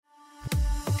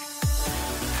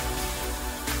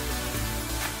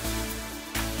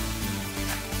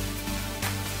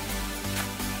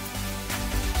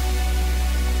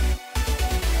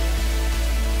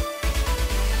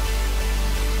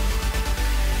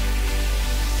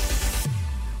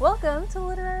Welcome to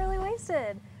Literarily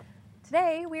Wasted.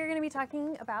 Today we are going to be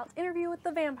talking about Interview with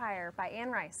the Vampire by Anne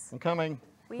Rice. I'm coming.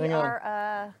 We Hang on.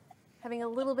 are having a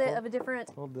little bit of a different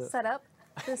setup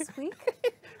this week.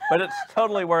 But it's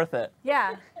totally worth it.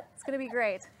 Yeah, it's going to be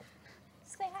great.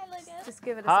 Say hi, Lucas. Just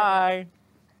give it a Hi.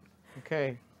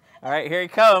 Okay. All right, here he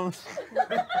comes.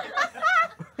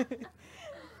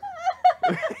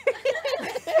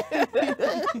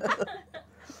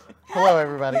 Hello,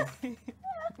 everybody.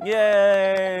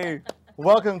 Yay.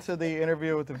 Welcome to the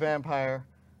Interview with the Vampire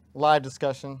live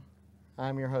discussion.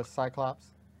 I'm your host,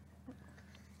 Cyclops.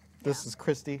 This is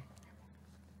Christy,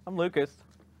 I'm Lucas.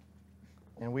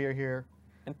 and we are here.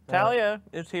 And Talia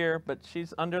is here, but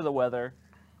she's under the weather.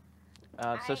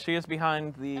 So I- she is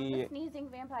behind I'm the... the sneezing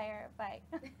vampire bite.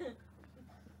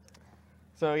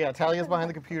 So yeah, Talia's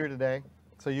behind the computer today,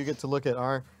 so you get to look at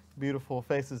our beautiful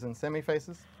faces and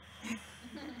semi-faces,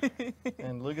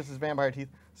 and Lucas's vampire teeth.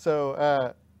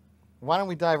 So why don't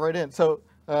we dive right in? So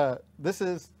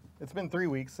it's been 3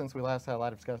 weeks since we last had a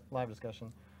live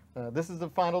discussion. This is the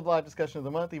final live discussion of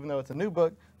the month, even though it's a new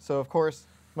book. So of course,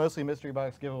 mostly mystery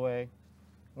box giveaway.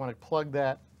 Want to plug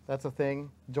that? That's a thing.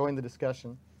 Join the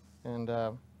discussion, and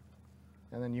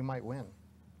then you might win.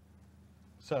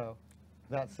 So,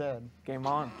 that said, Game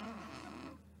on.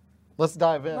 let's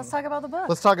dive in. Let's talk about the book.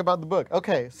 Let's talk about the book.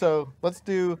 Okay, so let's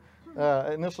do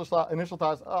initial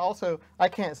thoughts. Also, I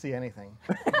can't see anything.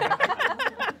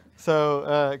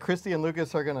 So Christy and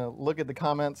Lucas are gonna look at the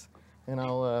comments, and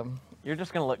I'll You're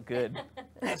just going to look good.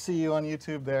 see you on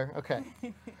YouTube there. Okay.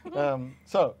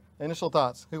 So initial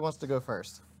thoughts. Who wants to go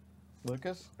first?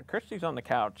 Lucas? Christy's on the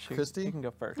couch. Christy? You can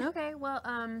go first. Okay, well,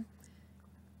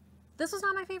 this was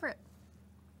not my favorite.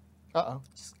 Uh-oh.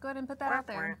 Just go ahead and put that out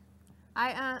there.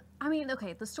 I mean,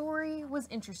 okay, the story was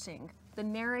interesting. The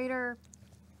narrator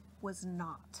was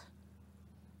not.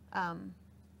 And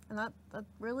that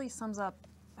really sums up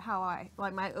how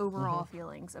my overall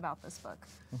feelings about this book.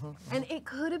 And it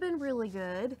could have been really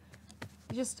good.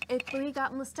 Just if we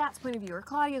got in the stats point of view, or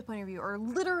Claudia's point of view, or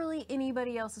literally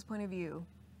anybody else's point of view,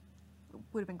 it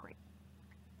would have been great.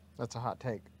 That's a hot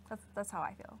take. That's how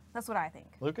I feel. That's what I think.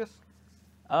 Lucas?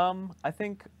 I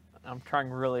think I'm trying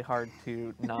really hard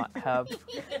to not have...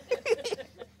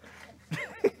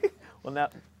 Well, now...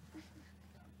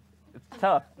 It's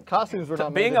tough. Costumes were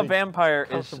not Being meant a to be vampire is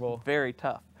comfortable. very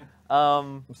tough.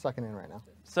 I'm sucking in right now.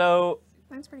 So...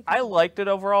 Mine's pretty I cool. liked it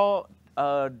overall.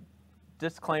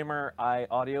 Disclaimer, I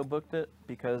audiobooked it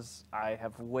because I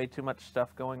have way too much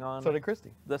stuff going on So did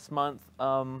Christy. this month.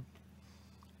 I'm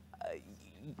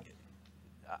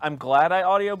glad I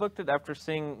audiobooked it after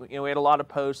seeing, we had a lot of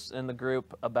posts in the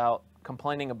group about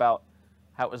complaining about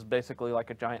how it was basically like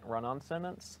a giant run-on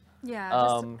sentence. Yeah,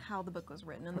 Um, just how the book was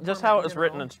written. And the Just format how in it was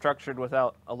written general. and structured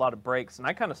without a lot of breaks. And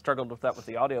I kind of struggled with that with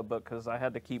the audiobook because I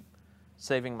had to keep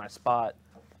saving my spot.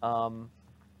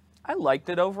 I liked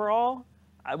it overall.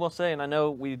 I will say, and I know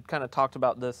we kind of talked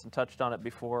about this and touched on it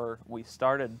before we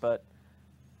started, but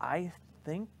I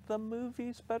think the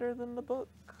movie's better than the book.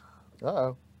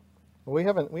 Uh-oh. Well, we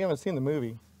haven't seen the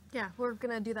movie. Yeah, we're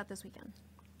gonna do that this weekend.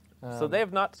 So they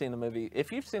have not seen the movie.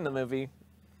 If you've seen the movie,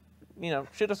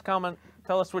 shoot us a comment.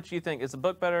 Tell us what you think. Is the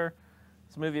book better?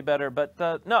 Is the movie better? But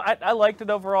no, I liked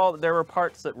it overall. There were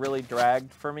parts that really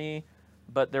dragged for me,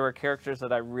 but there were characters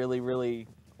that I really, really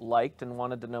liked and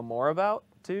wanted to know more about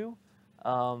too.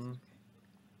 Not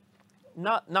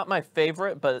my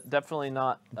favorite, but definitely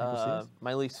not people see us?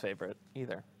 my least favorite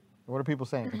either. What are people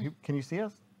saying? Can you see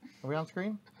us? Are we on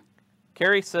screen?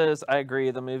 Carrie says, I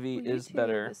agree, the movie is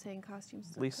better. The same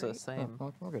costumes. Lisa, same.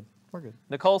 Oh, we're good. We're good.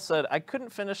 Nicole said, I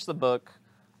couldn't finish the book.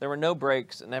 There were no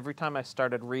breaks, and every time I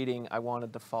started reading, I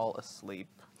wanted to fall asleep.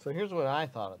 So here's what I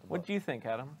thought of the book. What do you think,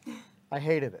 Adam? I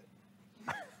hated it.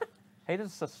 Hate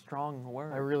is a strong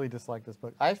word. I really disliked this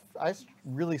book. I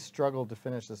really struggled to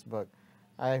finish this book.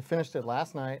 I finished it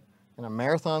last night in a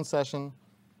marathon session.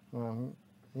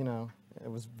 It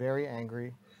was very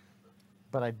angry,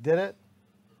 but I did it.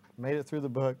 Made it through the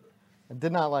book. I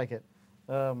did not like it.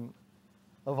 Of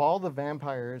all the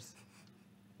vampires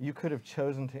you could have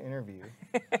chosen to interview,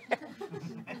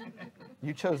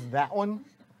 you chose that one.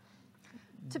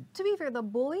 To be fair, the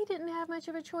boy didn't have much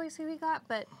of a choice who he got,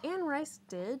 but Anne Rice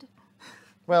did.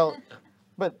 Well,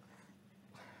 but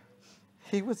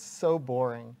he was so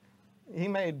boring. He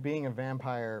made being a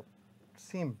vampire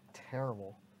seem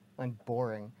terrible and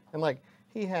boring. And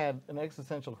he had an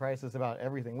existential crisis about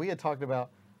everything. We had talked about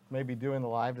maybe doing the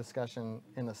live discussion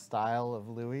in the style of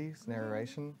Louis'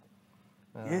 narration.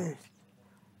 Yes.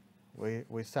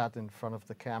 We sat in front of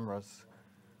the cameras,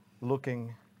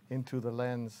 looking into the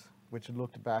lens, which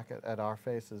looked back at our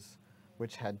faces,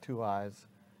 which had two eyes,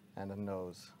 and a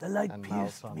nose The light and mouth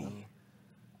pierced on me. them.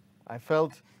 I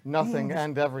felt nothing This-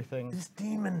 and everything. This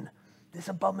demon, this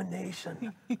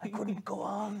abomination, I couldn't go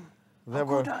on. There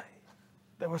How could were- I?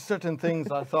 There were certain things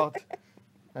I thought,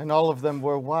 and all of them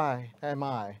were, why am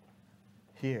I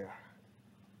here?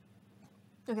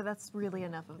 Okay, that's really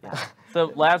enough of that.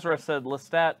 So Lazarus said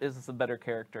Lestat is the better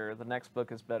character. The next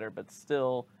book is better, but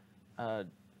still,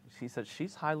 she said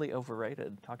she's highly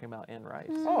overrated. Talking about Anne Rice.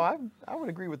 Oh, I would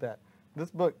agree with that. This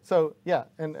book, so yeah,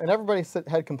 and everybody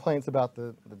had complaints about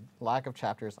the lack of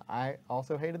chapters. I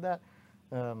also hated that.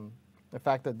 The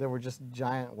fact that there were just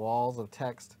giant walls of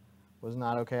text was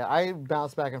not okay. I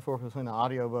bounced back and forth between the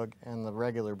audiobook and the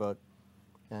regular book,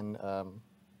 and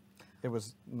it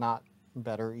was not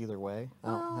better either way. I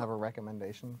don't have a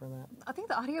recommendation for that. I think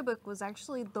the audiobook was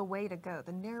actually the way to go.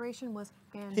 The narration was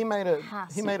fantastic.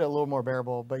 He made it a little more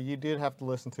bearable, but you did have to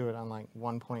listen to it on like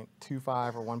 1.25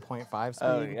 or 1.5 speed.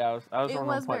 Oh yeah, I was It on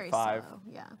was very 1.5. slow,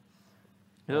 yeah.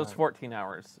 It was 14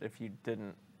 hours if you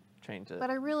didn't change it. But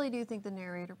I really do think the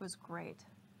narrator was great.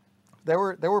 There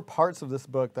were parts of this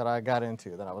book that I got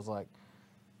into that I was like,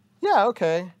 yeah,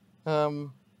 okay,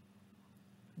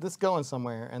 this going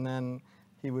somewhere, and then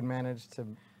he would manage to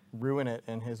ruin it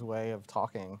in his way of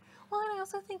talking. Well, and I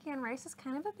also think Anne Rice is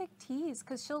kind of a big tease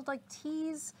because she'll like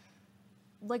tease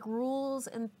like rules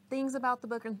and things about the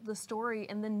book and the story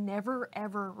and then never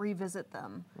ever revisit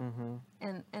them. Mm-hmm.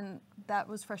 And that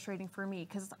was frustrating for me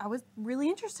because I was really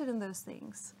interested in those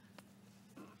things.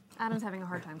 Adam's having a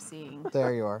hard time seeing.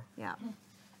 There you are. Yeah.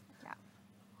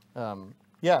 Yeah.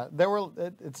 Yeah, there were.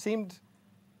 It seemed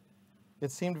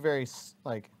very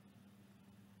like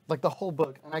the whole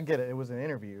book. And I get it. It was an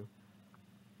interview.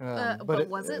 But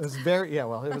was it? It was very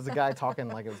well. It was a guy talking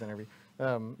like it was an interview.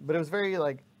 But it was very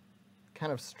like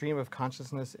kind of stream of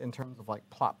consciousness in terms of like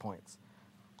plot points,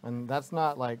 and that's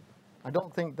not like I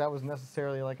don't think that was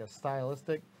necessarily like a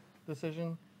stylistic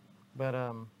decision, but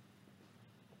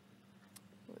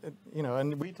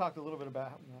and we talked a little bit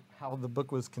about how the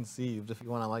book was conceived. If you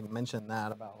want to like mention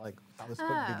that about like how this book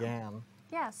Oh. began.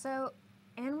 Yeah, so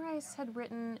Anne Rice had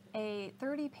written a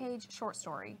 30-page short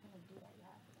story.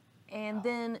 And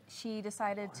then she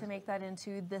decided to make that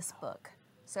into this book.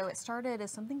 So it started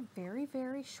as something very,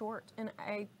 very short. And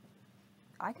I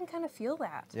can kind of feel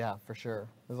that. Yeah, for sure.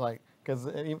 It was like because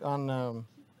on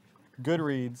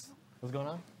Goodreads, what's going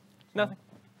on? Nothing.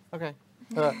 Okay.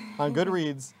 On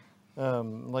Goodreads,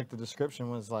 like the description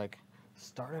was like,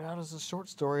 started out as a short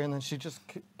story and then she just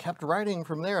kept writing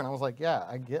from there. And I was like, yeah,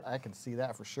 I can see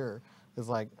that for sure. It's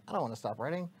like, I don't want to stop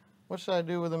writing. What should I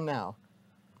do with him now?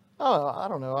 Oh, I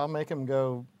don't know. I'll make him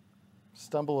go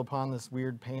stumble upon this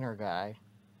weird painter guy.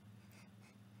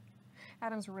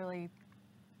 Adam's really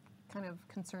kind of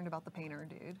concerned about the painter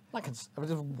dude.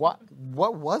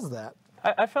 What was that?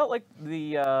 I felt like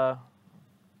the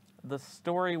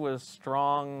story was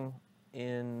strong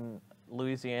in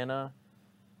Louisiana,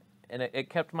 and it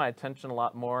kept my attention a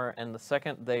lot more. And the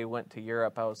second they went to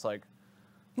Europe, I was like,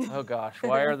 oh gosh,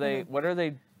 what are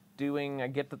they doing? I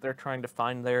get that they're trying to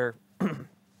find their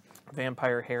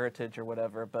vampire heritage or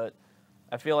whatever, but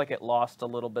I feel like it lost a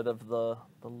little bit of the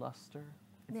luster,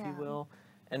 if you Yeah. will.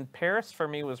 And Paris for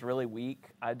me was really weak.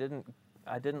 I didn't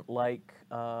like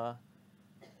the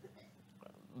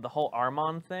whole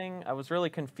Armand thing. I was really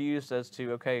confused as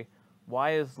to, okay,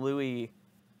 why is Louis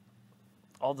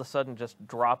all of a sudden just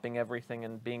dropping everything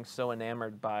and being so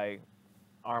enamored by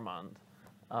Armand?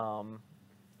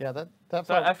 Yeah, that So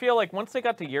felt, I feel like once they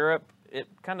got to Europe, it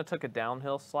kind of took a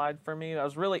downhill slide for me. I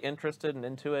was really interested and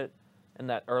into it in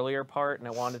that earlier part, and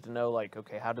I wanted to know, like,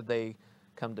 okay, how did they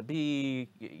come to be,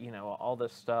 all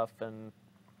this stuff, and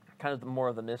kind of more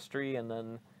of the mystery, and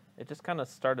then it just kind of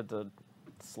started to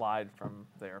slide from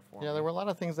there for me. yeah, there were a lot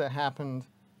of things that happened.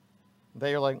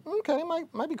 They were like, okay,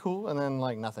 might be cool, and then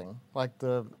like nothing, like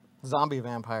the zombie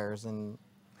vampires and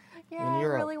Yeah, I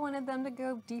Europe. really wanted them to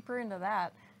go deeper into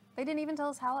that. They didn't even tell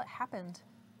us how it happened.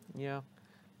 Yeah.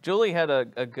 Julie had a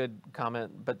good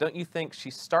comment, but don't you think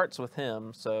she starts with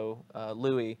him, so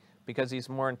Louis, because he's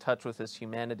more in touch with his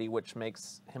humanity, which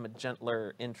makes him a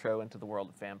gentler intro into the world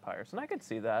of vampires? And I could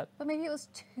see that. But maybe it was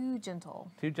too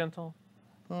gentle. Too gentle?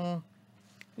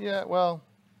 yeah, well,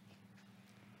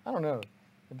 I don't know.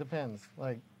 It depends.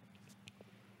 Like,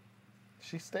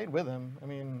 she stayed with him. I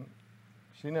mean,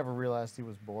 she never realized he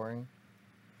was boring,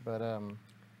 but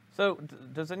So,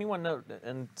 does anyone know,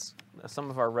 and some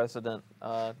of our resident,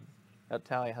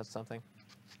 Talia has something.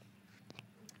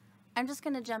 I'm just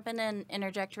going to jump in and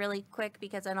interject really quick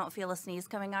because I don't feel a sneeze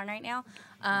coming on right now.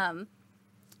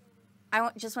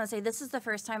 Just want to say this is the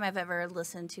first time I've ever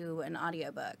listened to an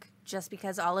audiobook, just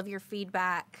because all of your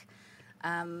feedback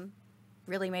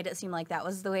really made it seem like that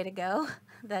was the way to go,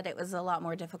 that it was a lot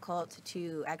more difficult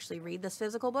to actually read this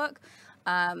physical book.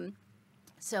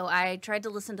 So I tried to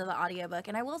listen to the audiobook,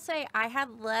 and I will say I had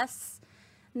less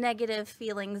negative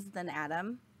feelings than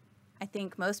Adam. I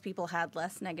think most people had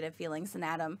less negative feelings than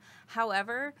Adam.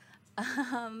 However,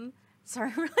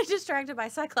 sorry, I'm really distracted by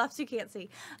Cyclops, you can't see.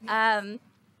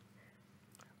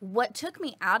 What took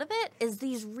me out of it is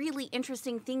these really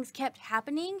interesting things kept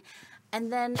happening.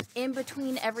 And then in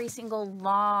between every single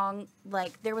long,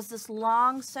 like there was this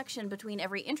long section between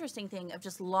every interesting thing of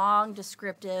just long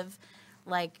descriptive,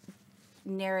 like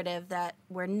narrative that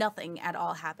where nothing at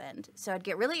all happened. So I'd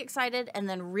get really excited and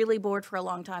then really bored for a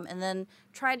long time and then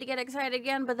tried to get excited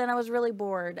again, but then I was really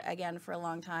bored again for a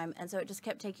long time. And so it just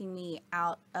kept taking me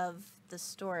out of the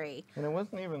story. And it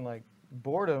wasn't even like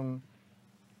boredom.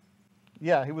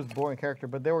 Yeah, he was a boring character,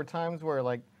 but there were times where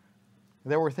like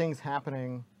there were things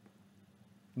happening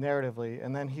narratively,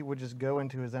 and then he would just go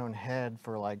into his own head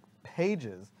for like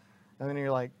pages, and then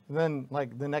you're like, then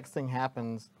like the next thing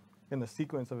happens in the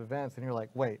sequence of events, and you're like,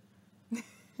 wait,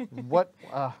 what?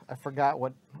 I forgot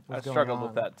what was I going struggled on.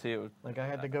 with that too. Like I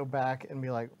had to go back and be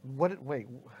like, what? Wait,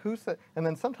 who said? And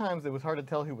then sometimes it was hard to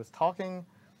tell who was talking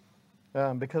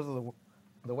because of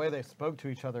the way they spoke to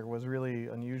each other was really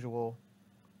unusual.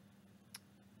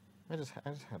 I just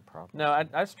had problems. No,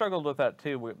 I struggled with that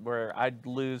too, where I'd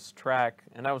lose track,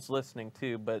 and I was listening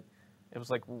too, but it was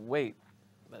like, wait,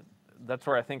 that's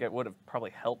where I think it would have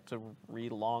probably helped to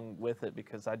read along with it,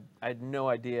 because I had no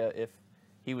idea if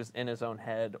he was in his own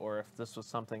head or if this was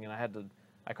something, and I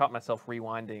caught myself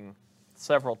rewinding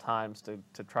several times to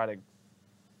try to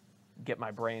get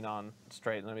my brain on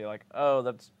straight, and then be like, oh,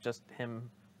 that's just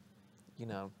him,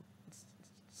 soliloquying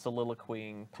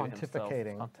to himself,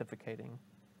 pontificating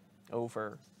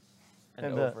over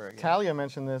and over again. Talia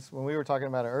mentioned this when we were talking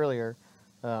about it earlier.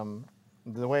 The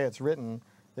way it's written,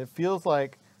 it feels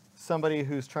like somebody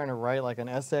who's trying to write like an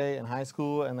essay in high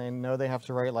school, and they know they have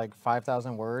to write like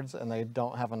 5,000 words, and they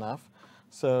don't have enough,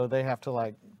 so they have to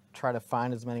like try to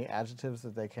find as many adjectives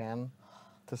that they can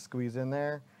to squeeze in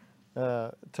there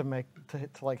to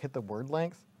like hit the word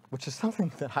length, which is something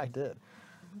that I did.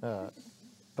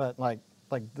 But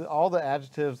all the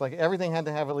adjectives, like everything had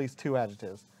to have at least 2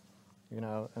 adjectives.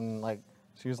 And like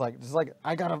she was like, just like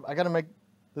I gotta make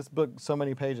this book so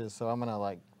many pages, so I'm gonna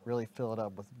like really fill it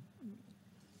up with.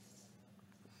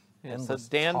 Yeah, so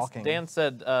Dan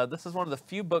said, this is one of the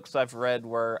few books I've read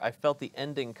where I felt the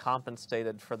ending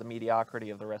compensated for the mediocrity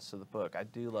of the rest of the book. I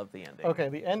do love the ending. Okay,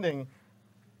 the ending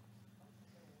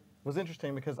was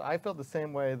interesting because I felt the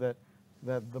same way that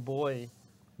the boy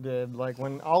did. Like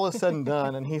when all is said and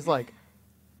done, and he's like,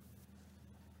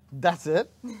 "That's it."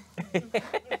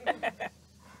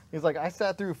 He's like, I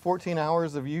sat through 14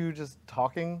 hours of you just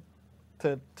talking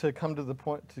to come to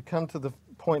the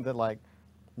point that like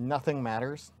nothing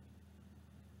matters,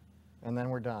 and then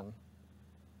we're done.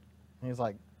 And he's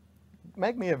like,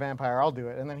 make me a vampire, I'll do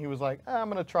it. And then he was like, I'm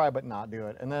gonna try but not do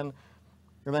it. And then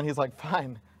he's like,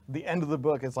 fine. The end of the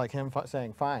book is like him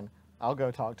saying, fine, I'll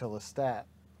go talk to Lestat.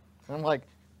 And I'm like,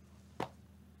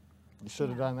 you should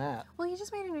have done that. Well, you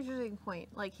just made an interesting point.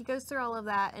 Like he goes through all of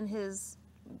that, and his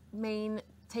main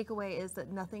takeaway is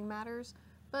that nothing matters.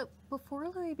 But before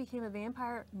Louis became a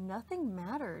vampire, nothing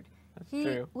mattered. He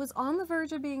true. was on the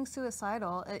verge of being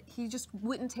suicidal. He just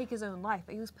wouldn't take his own life.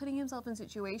 He was putting himself in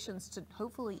situations to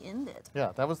hopefully end it.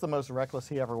 Yeah, that was the most reckless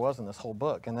he ever was in this whole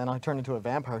book. And then I turned into a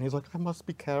vampire, and he's like, I must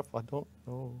be careful. I don't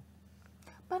know.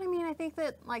 But I mean, I think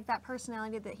that like that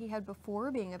personality that he had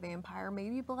before being a vampire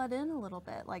maybe bled in a little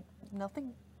bit. Like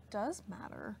nothing does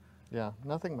matter. Yeah,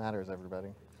 nothing matters,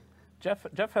 everybody.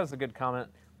 Jeff has a good comment.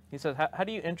 He says, how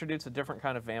do you introduce a different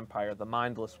kind of vampire, the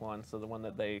mindless one, so the one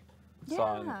that they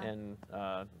saw in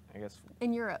I guess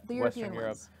in Europe, the Western European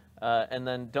Europe, ones. and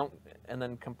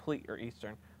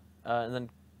then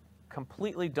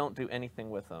completely don't do anything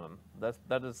with them.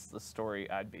 That is the story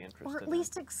I'd be interested in. Or at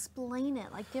least explain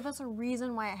it. Like give us a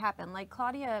reason why it happened. Like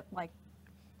Claudia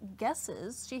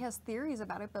guesses, she has theories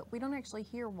about it, but we don't actually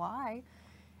hear why.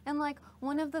 And like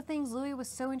one of the things Louis was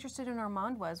so interested in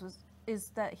Armand is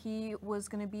that he was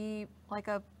going to be like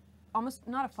almost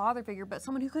not a father figure, but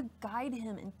someone who could guide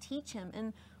him and teach him.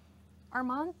 And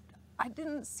Armand, I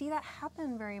didn't see that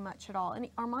happen very much at all. And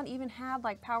Armand even had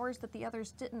like powers that the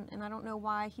others didn't, and I don't know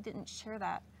why he didn't share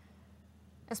that,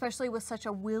 especially with such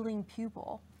a willing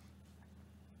pupil.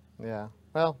 Yeah.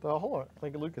 Well, the whole,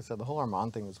 like Lucas said, the whole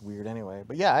Armand thing was weird anyway.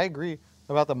 But yeah, I agree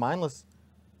about the mindless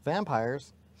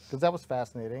vampires, because that was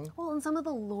fascinating. Well, and some of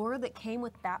the lore that came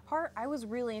with that part, I was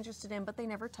really interested in, but they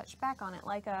never touched back on it.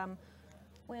 Like,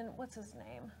 what's his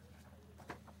name?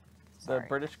 Sorry.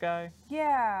 British guy.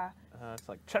 Yeah. It's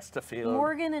like Chesterfield.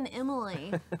 Morgan and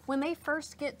Emily, when they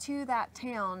first get to that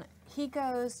town, he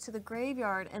goes to the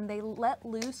graveyard and they let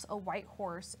loose a white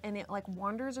horse and it like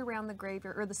wanders around the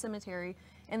graveyard or the cemetery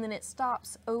and then it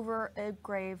stops over a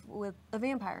grave with a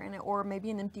vampire in it or maybe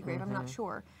an empty grave, I'm not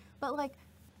sure. But like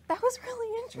that was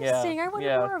really interesting. I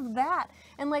wanted more of that.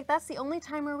 And like that's the only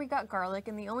time where we got garlic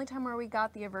and the only time where we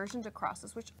got the aversion to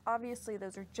crosses, which obviously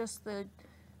those are just the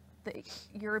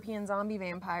European zombie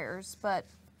vampires, but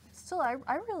still, I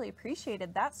really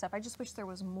appreciated that stuff. I just wish there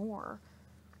was more.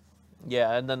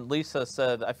 Yeah, and then Lisa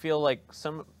said, I feel like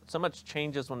so much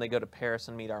changes when they go to Paris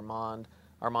and meet Armand.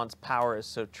 Armand's power is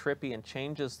so trippy and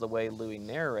changes the way Louis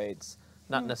narrates,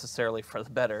 not necessarily for the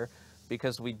better,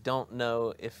 because we don't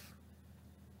know if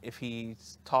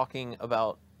he's talking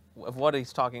about, if what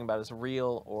he's talking about is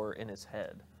real or in his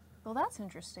head. Well, that's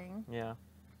interesting. Yeah.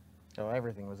 Oh,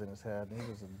 everything was in his head. He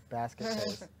was a basket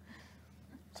case.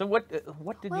 So what did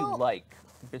you Well- like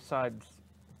besides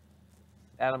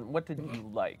Adam? What did you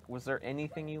like? Was there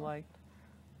anything you liked?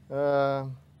 There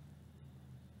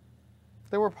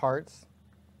were parts.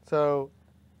 So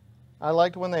I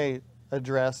liked when they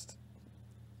addressed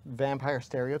vampire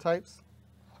stereotypes.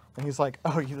 And he's like,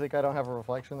 oh, you think I don't have a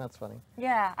reflection? That's funny.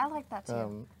 Yeah, I like that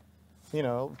too. You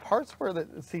know, parts where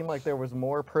it seemed like there was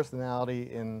more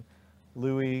personality in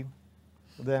Louis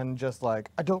than just like,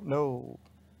 I don't know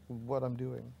what I'm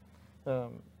doing.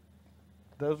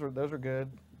 Those were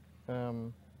good.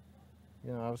 You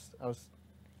know,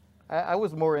 I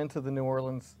was more into the New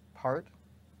Orleans part,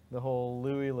 the whole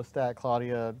Louis, Lestat,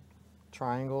 Claudia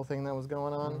triangle thing that was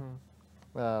going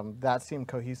on. That seemed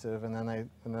cohesive, and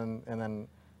then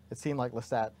it seemed like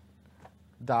Lestat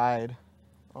died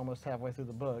almost halfway through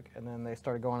the book, and then they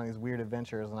started going on these weird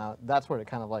adventures, and that's where it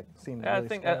kind of like seemed. Yeah,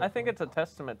 really I think it's a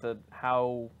testament to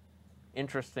how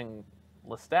interesting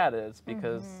Lestat is,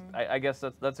 because I guess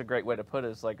that's a great way to put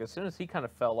it. Is like as soon as he kind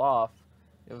of fell off,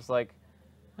 it was like,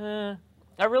 I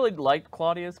really liked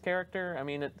Claudia's character. I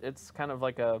mean, it's kind of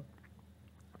like a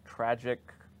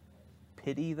tragic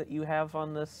pity that you have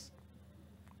on this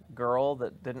girl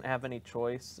that didn't have any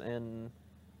choice in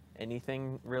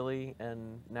anything really,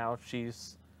 and now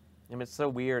she's, I mean, it's so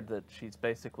weird that she's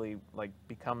basically like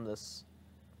become this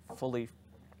fully,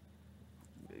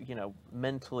 you know,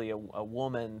 mentally a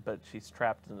woman, but she's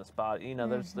trapped in this body. You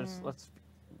know, it's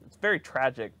very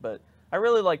tragic, but I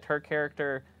really liked her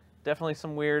character. Definitely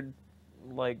some weird,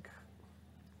 like,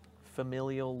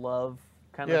 familial love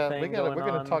kind of thing going on. We're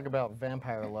going to talk about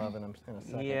vampire love in a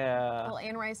second. Yeah. Well,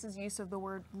 Anne Rice's use of the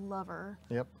word lover.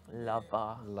 Yep.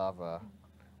 Lava. Lava.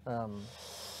 I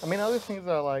mean, other things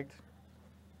that I liked.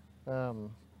 I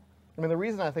mean, the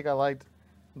reason I think I liked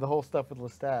the whole stuff with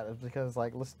Lestat is because,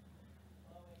 like,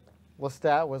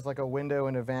 Lestat was like a window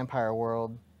into vampire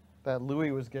world that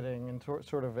Louis was getting in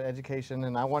sort of education,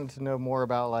 and I wanted to know more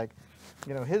about, like,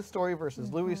 you know, his story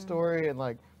versus Louis' story, and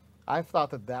like, I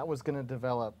thought that was going to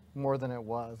develop more than it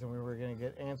was, and we were going to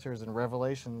get answers and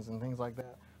revelations and things like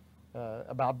that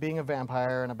about being a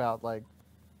vampire and about, like,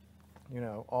 you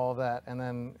know, all of that, and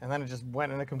then it just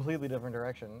went in a completely different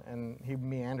direction, and he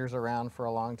meanders around for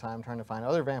a long time trying to find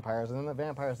other vampires, and then the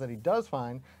vampires that he does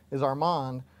find is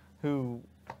Armand, who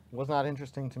was not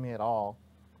interesting to me at all.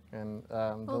 And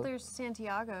Well, there's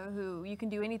Santiago, who you can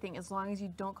do anything as long as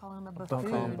you don't call him a buffoon.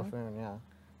 don't call him buffoon, yeah.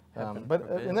 Heaven But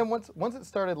forbid. and then once it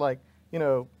started, like, you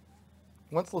know,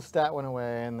 once Lestat went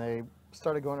away and they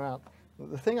started going around,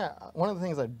 one of the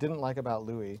things I didn't like about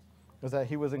Louis was that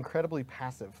he was incredibly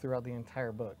passive throughout the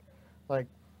entire book. Like,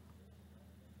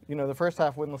 you know, the first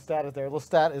half when Lestat is there,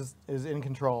 Lestat is in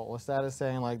control. Lestat is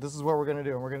saying, like, this is what we're going to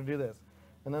do, and we're going to do this.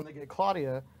 And then they get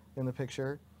Claudia in the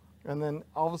picture, and then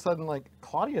all of a sudden, like,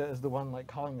 Claudia is the one, like,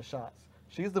 calling the shots.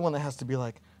 She's the one that has to be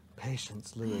like,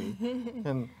 patience, Louis.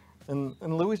 and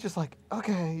Louis just like,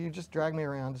 okay, you just drag me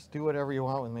around, just do whatever you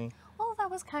want with me. Well,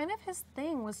 that was kind of his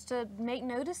thing, was to make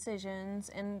no decisions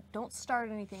and don't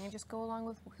start anything and just go along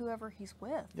with whoever he's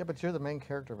with. Yeah, but you're the main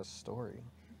character of a story.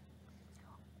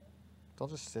 Don't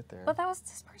just sit there. But that was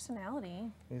his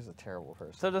personality. He's a terrible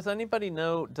person. So does anybody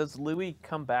know, does Louis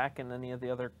come back in any of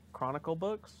the other Chronicle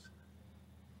books?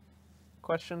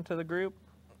 Question to the group?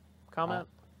 Comment?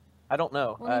 I don't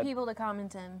know. We'll need people to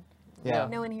comment in. Yeah.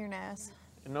 No one here knows.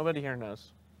 Nobody here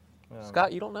knows. Um,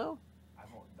 Scott, you don't know?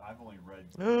 I've only read.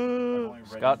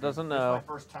 Scott doesn't know. This is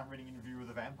my first time reading Interview with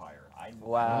a Vampire. I know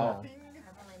Wow. nothing.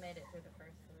 I've only made it through the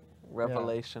first 3.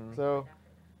 Revelation. So,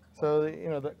 you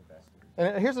know,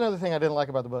 and here's another thing I didn't like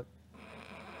about the book.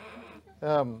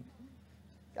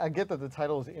 I get that the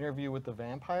title is Interview with the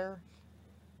Vampire,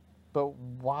 but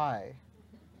why?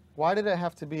 why did it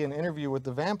have to be an interview with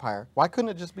the vampire? Why couldn't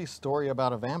it just be a story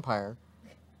about a vampire?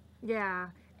 Yeah,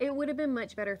 it would have been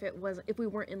much better if we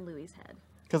weren't in Louis's head.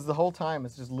 Because the whole time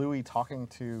it's just Louis talking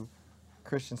to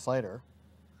Christian Slater.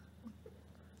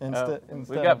 Instead We've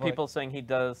got of, like- people saying he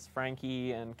does.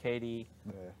 Frankie and Katie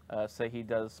Yeah, say he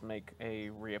does make a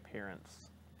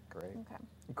reappearance. great. Okay.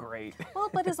 Great. Well,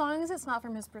 but as long as it's not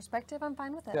from his perspective, I'm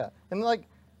fine with it. Yeah, and like,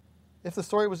 if the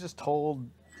story was just told,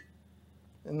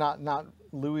 and not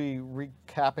Louis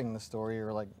recapping the story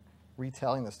or like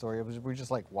retelling the story, we're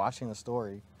just like watching the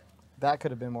story, that could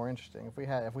have been more interesting. If we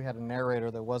had a narrator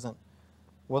that wasn't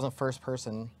first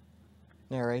person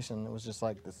narration, it was just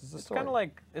like, this is the It's story.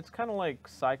 kind of like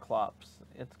Cyclops.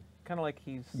 It's kind of like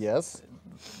he's Yes.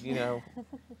 you know,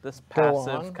 this Go on.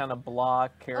 passive kind of blah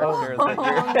character that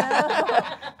you're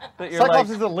that you're Cyclops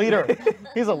like, is a leader.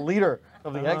 He's a leader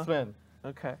of the Uh-huh. X-Men.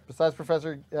 okay. Besides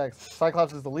Professor X,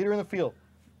 Cyclops is the leader in the field.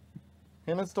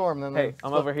 Him and Storm. Then Hey,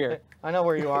 I'm over here. I know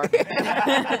where you are.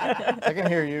 I can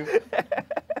hear you.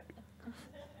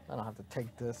 I don't have to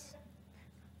take this.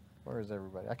 Where is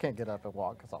everybody? I can't get up and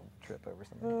walk because I'll trip over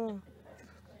something.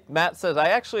 Matt says, I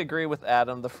actually agree with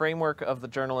Adam. The framework of the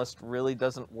journalist really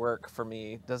doesn't work for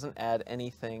me. Doesn't add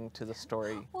anything to the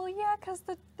story. Well, yeah, because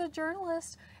the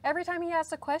journalist, every time he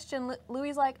asks a question,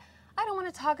 Louis like, I don't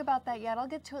want to talk about that yet. I'll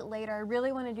get to it later. I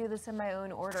really want to do this in my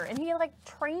own order. And he like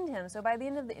trained him. So by the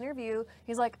end of the interview,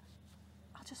 he's like,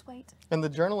 I'll just wait. And the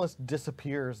journalist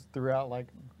disappears throughout like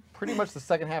pretty much the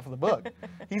second half of the book.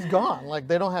 He's gone. Like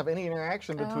they don't have any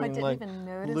interaction Oh, I between didn't like even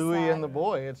notice Louis that. and the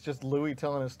boy. It's just Louis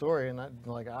telling his story, and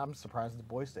I'm surprised the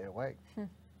boy stayed awake.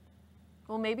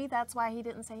 Well, maybe that's why he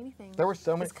didn't say anything. There were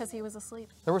so many. It's because he was asleep.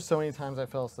 There were so many times I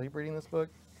fell asleep reading this book.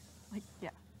 Like, yeah.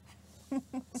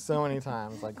 So many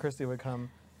times. Like Christy would come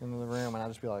into the room, and I'd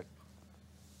just be like,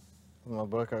 with my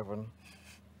book open.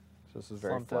 This is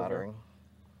very Slumped over. flattering.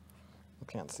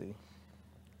 I can't see.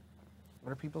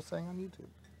 What are people saying on YouTube?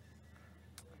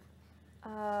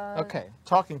 Okay,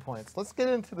 talking points. Let's get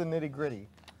into the nitty gritty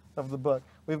of the book.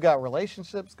 We've got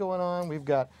relationships going on. We've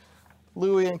got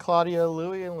Louis and Claudia,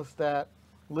 Louis and Lestat,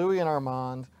 Louis and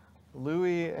Armand,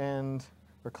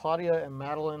 Claudia and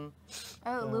Madeline,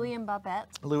 Oh, Louis and Babette.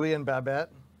 Louis and Babette,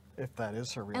 if that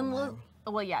is her real And name.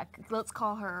 well, yeah, we'll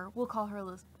call her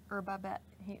or Babette.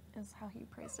 He is how he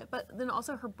praised it. But then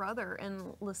also her brother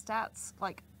and Lestat's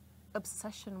like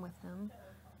obsession with him.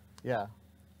 Yeah,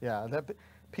 yeah.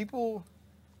 People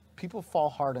fall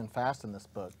hard and fast in this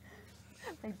book.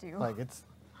 They do. Like it's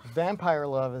vampire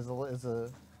love is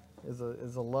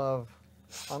a love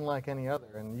unlike any other,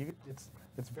 and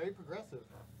it's very progressive.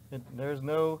 There's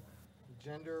no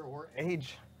gender or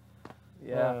age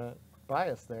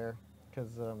bias there, because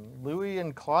Louis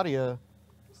and Claudia's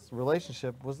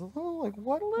relationship was a little like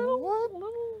what? A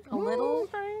little.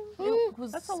 It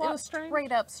was, That's a it lot was strange.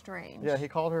 straight up strange. Yeah, he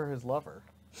called her his lover.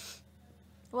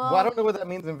 Well, Well, I don't know what that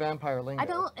means in vampire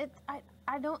lingo.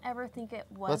 I don't ever think it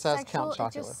was Let's ask sexual.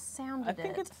 Count It Chocula. just sounded I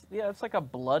think it. it's like a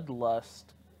bloodlust.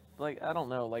 Like I don't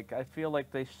know. Like I feel like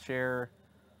they share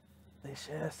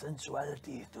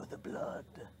sensuality through the blood.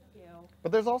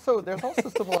 But there's also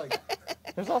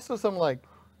some like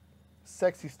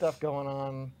sexy stuff going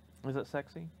on. Is it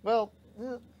sexy? Well,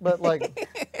 but like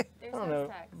There's I don't no know.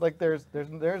 sex. Like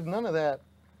there's none of that.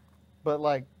 But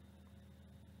like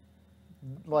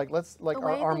let's like The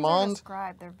way things are Armand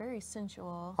described, they're very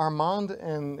sensual. Armand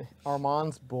and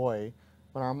Armand's boy.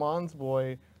 When Armand's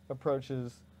boy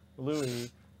approaches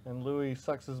Louis and Louis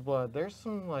sucks his blood, there's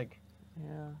some like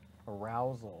Yeah.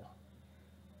 arousal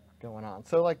going on.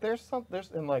 So like there's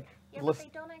and like Yeah, but they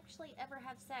don't actually ever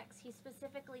have sex. He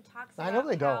specifically talks I about know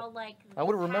they how, don't. like, I the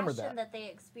would've remembered passion that. they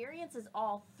experience is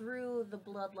all through the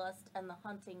bloodlust and the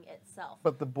hunting itself.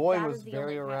 but the boy That was is the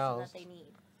very only passion aroused. that they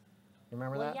need.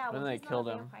 Remember Well, that? yeah, Then well, they he's killed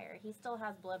not a him. vampire. He still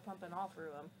has blood pumping all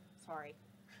through him. Sorry.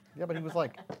 Yeah, but he was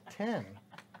like 10,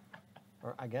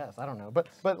 or I guess I don't know. But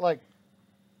like,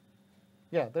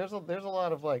 yeah, there's a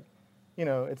lot of like, you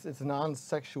know, it's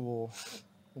non-sexual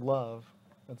love.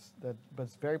 But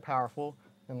it's very powerful.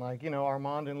 And like, you know,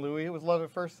 Armand and Louis, it was love at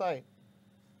first sight.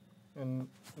 And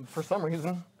for some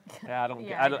reason, Yeah, I don't.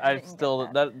 Yeah, I I didn't get still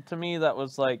that to me that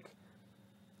was like,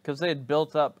 because they had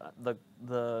built up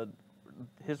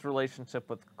his relationship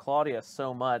with Claudia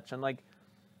so much, and like,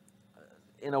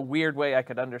 in a weird way, I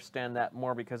could understand that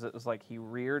more because it was like he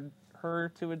reared her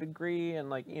to a degree, and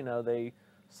like you know they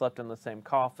slept in the same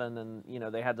coffin, and you know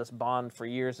they had this bond for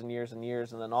years and years and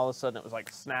years, and then all of a sudden it was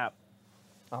like snap.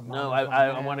 Armand No, is my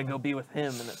I man. want to go be with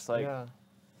him, and it's like yeah.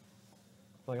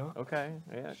 Like, oh, okay,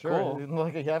 yeah, sure. cool.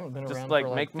 Like you haven't been Just around like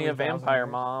for make me a 3,000 vampire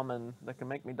years. mom, and they can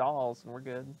make me dolls, and we're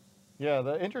good. Yeah,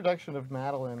 the introduction of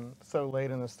Madeline so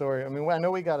late in the story. I mean, I know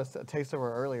we got a taste of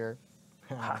her earlier.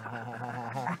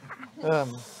 I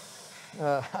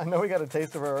know we got a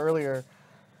taste of her earlier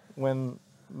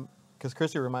because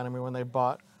Chrissy reminded me when they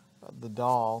bought the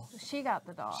doll. She got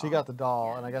the doll. She got the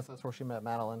doll, and I guess that's where she met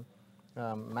Madeline.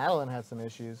 Madeline had some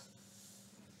issues,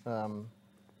 but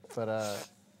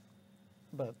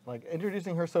like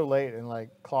introducing her so late and like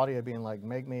Claudia being like,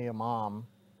 "Make me a mom."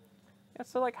 Yeah,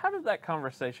 so like, how did that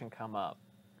conversation come up?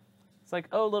 It's like,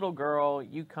 oh, little girl,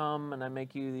 you come and I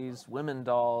make you these women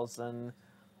dolls, and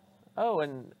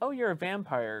oh, you're a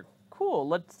vampire. Cool,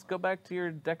 let's go back to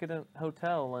your decadent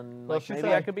hotel, and Well, like, she maybe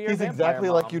said I could be your he's vampire exactly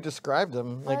like mom. you described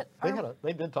him. Like But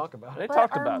they did talk about They it. But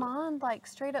talked about it. Armand like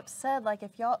straight up said like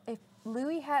if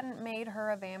Louis hadn't made her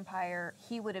a vampire,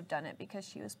 he would have done it because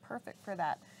she was perfect for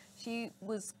that. She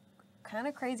was kind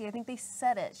of crazy. I think they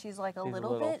said it. She's like a She's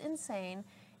little bit insane,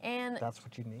 and That's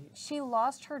what you need. she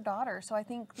lost her daughter. So I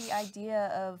think the idea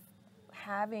of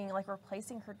having like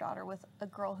replacing her daughter with a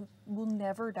girl who will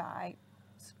never die,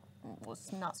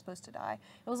 was not supposed to die.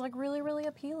 It was like really, really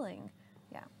appealing.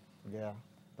 Yeah, Yeah,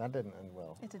 that didn't end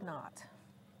well. it did not.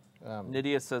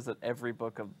 Nydia says that every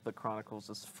book of the Chronicles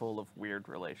is full of weird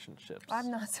relationships.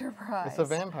 I'm not surprised. It's a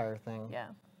vampire thing, Yeah.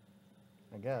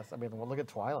 I guess. I mean, well, look at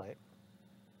Twilight.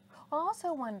 I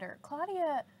also wonder,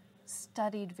 Claudia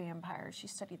studied vampires. She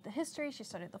studied the history, she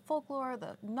studied the folklore,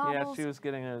 the novels. Yeah, she was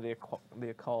getting into the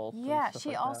occult. and Yeah, stuff she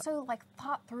like that. also like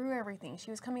thought through everything. She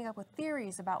was coming up with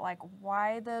theories about like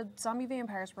why the zombie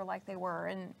vampires were like they were,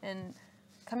 and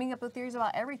coming up with theories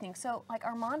about everything. So like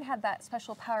Armand had that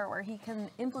special power where he can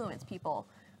influence people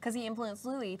because he influenced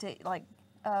Louis to like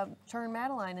turn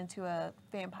Madeline into a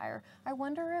vampire. I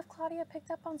wonder if Claudia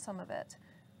picked up on some of it.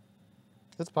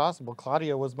 It's possible.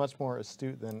 Claudia was much more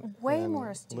astute than Way than more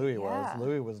astute, Louis yeah. was.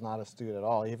 Louis was not astute at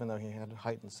all, even though he had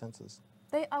heightened senses.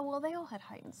 They they all had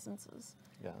heightened senses.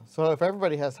 Yeah. So if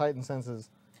everybody has heightened senses,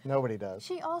 nobody does.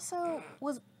 She also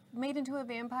was made into a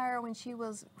vampire when she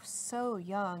was so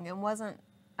young and wasn't,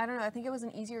 I don't know, I think it was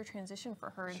an easier transition for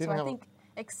her. And She so didn't I have a- think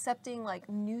accepting like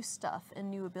new stuff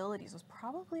and new abilities was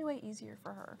probably way easier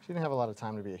for her. She didn't have a lot of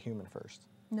time to be a human first.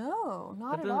 No,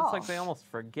 not But at then all. it's like they almost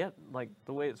forget, like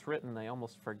the way it's written, they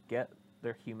almost forget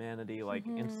their humanity like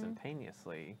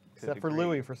instantaneously. to a Except for degree.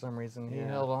 Louis, for some reason. He Yeah.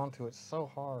 held on to it so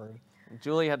hard.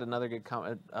 Julie had another good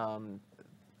comment,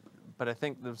 but I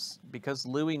think because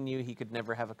Louis knew he could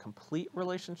never have a complete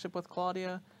relationship with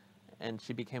Claudia, and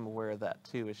she became aware of that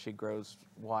too as she grows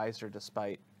wiser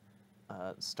despite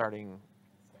stating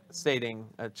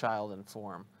a child in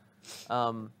form.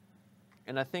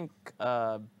 And I think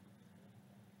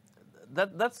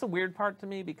that's the weird part to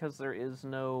me because there is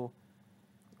no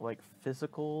like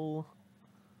physical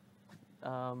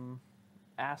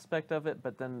aspect of it,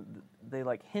 but then they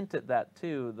like hint at that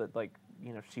too, that like,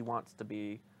 you know, she wants to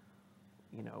be,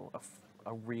 you know,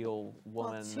 a real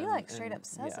woman. Well, she like straight up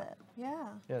says yeah, it. Yeah.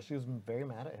 Yeah, she was very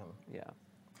mad at him. Yeah.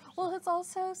 Well, it's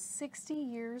also 60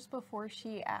 years before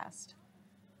she asked.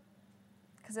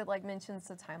 Because it like mentions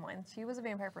the timeline. She was a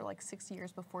vampire for like 60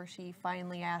 years before she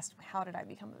finally asked, how did I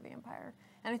become a vampire?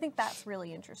 And I think that's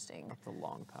really interesting. That's a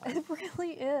long time. It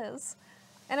really is.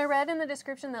 And I read in the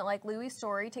description that like Louis'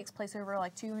 story takes place over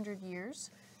like 200 years.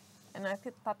 And I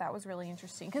thought that was really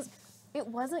interesting because it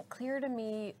wasn't clear to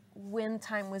me when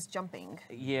time was jumping.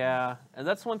 Yeah, and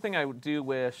that's one thing I do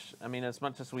wish. I mean, as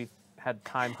much as we've had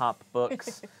time hop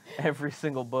books, every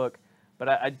single book, but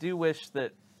I do wish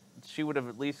that she would have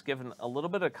at least given a little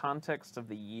bit of context of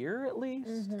the year at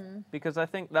least, because I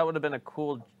think that would have been a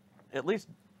cool, at least,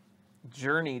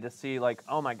 journey to see like,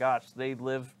 oh my gosh, they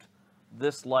lived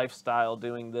this lifestyle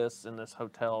doing this in this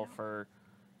hotel for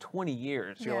 20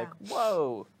 years. You're Yeah. like,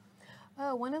 whoa.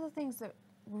 Oh, one of the things that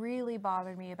really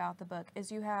bothered me about the book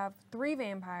is you have 3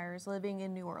 vampires living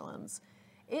in New Orleans.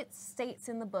 It states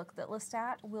in the book that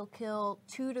Lestat will kill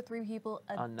 2 to 3 people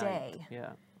a Night. day.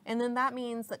 Yeah. And then that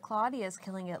means that Claudia is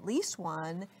killing at least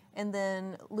 1, and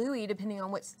then Louis, depending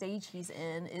on what stage he's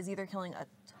in, is either killing a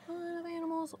ton of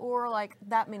animals or like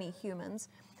that many humans.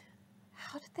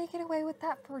 How did they get away with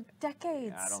that for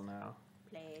decades? I don't know.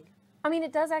 Plague. I mean,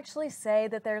 it does actually say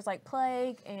that there's like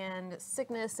plague and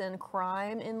sickness and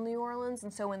crime in New Orleans,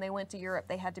 and so when they went to Europe,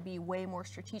 they had to be way more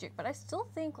strategic. But I still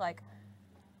think like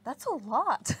that's a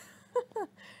lot.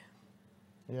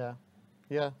 Yeah.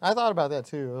 Yeah, I thought about that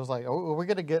too. It was like, oh, we're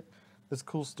gonna get this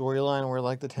cool storyline where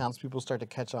like the townspeople start to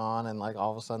catch on, and like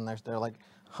all of a sudden they're like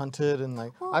hunted, and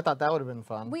like Well, I thought that would have been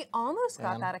fun. We almost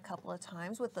got And- that a couple of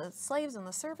times with the slaves and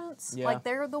the servants. Yeah. Like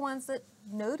they're the ones that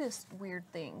noticed weird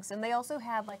things, and they also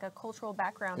had like a cultural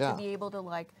background Yeah. to be able to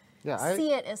like Yeah, I-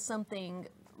 see it as something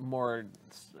more,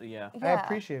 yeah. I Yeah.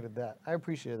 appreciated that. I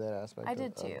appreciated that aspect. I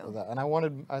did of too. that. And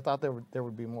I thought there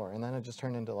would be more. And then it just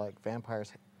turned into like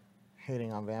vampires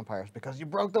hating on vampires because you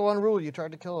broke the one rule. You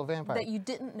tried to kill a vampire. That you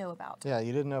didn't know about. Yeah,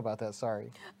 you didn't know about that.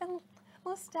 Sorry. And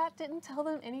Lestat didn't tell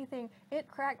them anything. It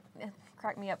cracked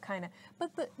me up kind of.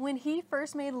 But when he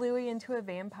first made Louis into a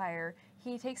vampire,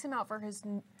 he takes him out for his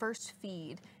first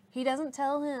feed. He doesn't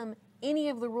tell him any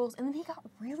of the rules, and then he got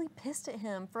really pissed at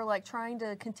him for like trying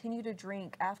to continue to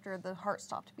drink after the heart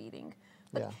stopped beating.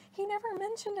 But Yeah. he never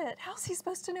mentioned it. How's he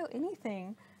supposed to know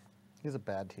anything? He's a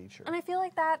bad teacher. And I feel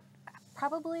like that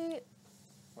probably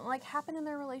like happened in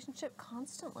their relationship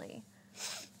constantly.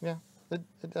 Yeah, it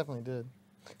definitely did.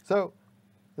 So,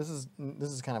 this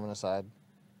is kind of an aside,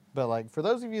 but like for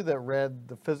those of you that read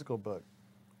the physical book,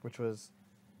 which was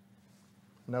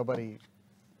nobody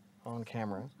on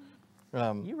camera,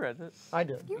 You read it. I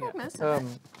did. You read most of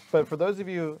it. But for those of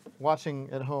you watching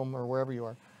at home or wherever you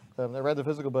are that read the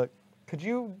physical book, could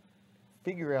you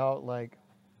figure out like,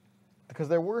 because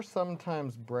there were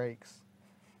sometimes breaks,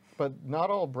 but not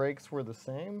all breaks were the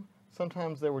same.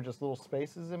 Sometimes there were just little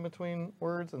spaces in between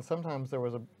words, and sometimes there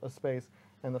was a space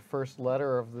and the first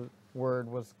letter of the word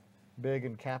was big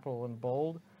and capital and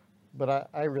bold. But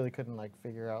I really couldn't like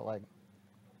figure out like,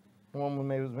 one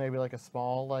was maybe like a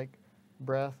small like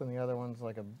breath and the other one's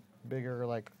like a bigger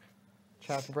like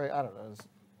chapter break. I don't know. It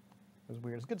was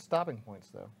weird. It's good stopping points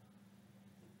though.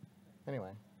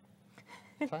 Anyway,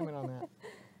 chime in on that.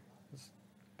 This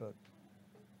book,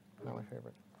 not my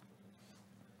favorite.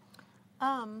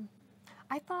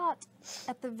 I thought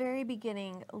at the very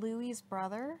beginning, Louis's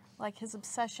brother, like his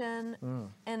obsession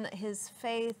and his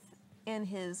faith and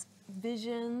his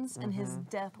visions and his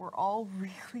death were all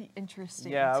really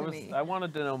interesting Yeah, to me. I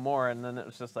wanted to know more, and then it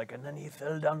was just like, And then he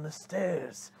fell down the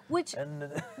stairs. Which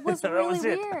And was that really was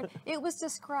it. weird. It was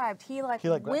described. He like He,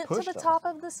 like, got went to pushed the off. top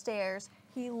of the stairs,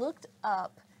 he looked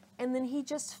up, and then he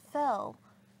just fell.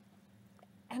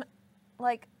 And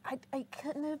like I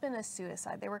couldn't have been a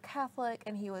suicide. They were Catholic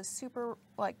and he was super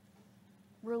like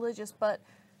religious, but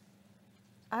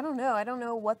I don't know. I don't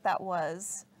know what that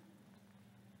was.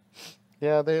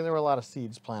 Yeah, there were a lot of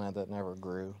seeds planted that never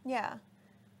grew. Yeah.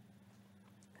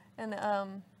 And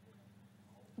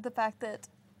the fact that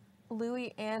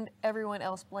Louis and everyone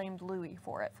else blamed Louis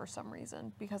for it for some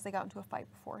reason because they got into a fight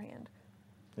beforehand.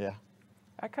 Yeah.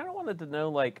 I kind of wanted to know,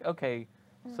 like, okay,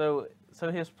 so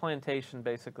his plantation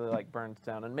basically like burns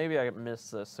down, and maybe I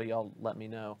missed this, so y'all let me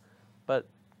know. But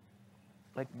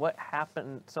like, what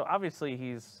happened? So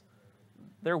obviously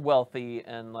they're wealthy,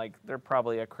 and like they're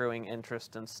probably accruing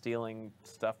interest in stealing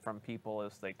stuff from people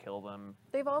as they kill them.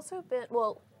 They've also been,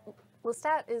 well,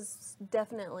 Lestat is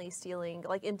definitely stealing,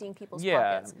 like emptying people's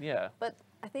Yeah, pockets. yeah. But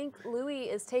I think Louis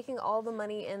is taking all the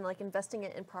money and like investing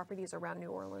it in properties around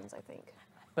New Orleans, I think.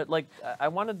 But like, I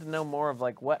wanted to know more of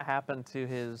like what happened to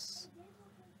his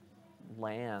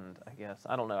land. I guess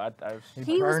I don't know. I was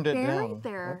He was burned it buried down.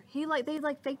 there. They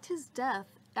like faked his death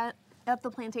at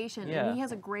the plantation, Yeah. and he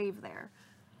has a grave there.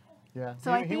 Yeah.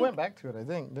 So he, I he went think- back to it, I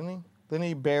think, didn't he? Didn't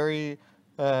he bury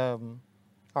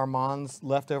Armand's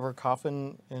leftover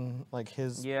coffin in like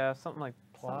his? yeah, something like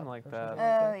Plot or that. something?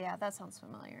 Oh yeah, that sounds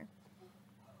familiar.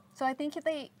 So I think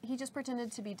he just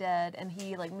pretended to be dead, and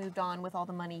he like moved on with all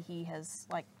the money he has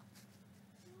like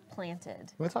planted.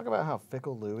 Can we talk about how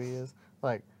fickle Louis is?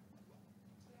 Like,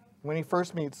 when he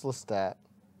first meets Lestat,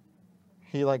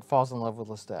 he like falls in love with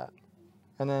Lestat,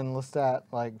 and then Lestat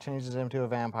like changes him to a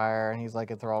vampire, and he's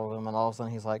like enthralled with him, and all of a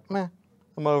sudden he's like, meh,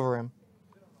 I'm over him.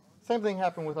 Same thing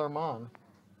happened with Armand.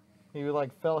 He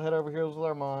like fell head over heels with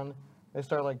Armand. They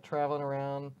start like traveling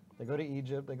around. They go to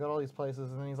Egypt. They go to all these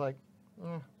places, and then he's like,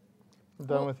 I'm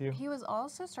done Well, with you. He was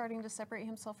also starting to separate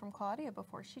himself from Claudia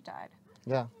before she died.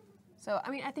 Yeah. So I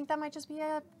mean, I think that might just be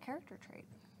a character trait.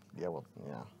 Yeah. Well.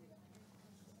 Yeah.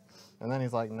 And then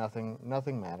he's like, nothing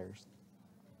matters.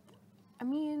 I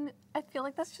mean, I feel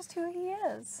like that's just who he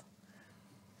is.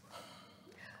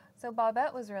 So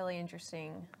Bobette was really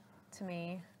interesting to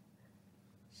me.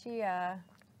 She, I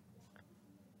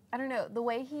don't know, the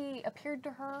way he appeared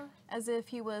to her as if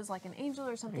he was like an angel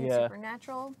or something Yeah.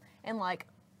 supernatural and like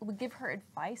would give her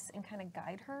advice and kind of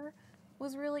guide her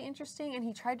was really interesting. And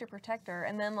he tried to protect her.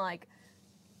 And then like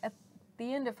at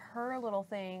the end of her little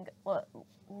thing,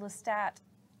 Lestat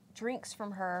drinks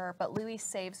from her, but Louis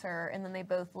saves her, and then they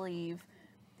both leave.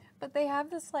 But they have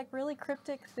this like really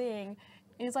cryptic thing.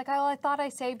 He's like, oh, I thought I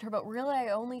saved her, but really I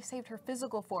only saved her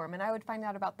physical form, and I would find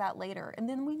out about that later. And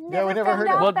then we never, never found heard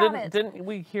out it. Well, about it. didn't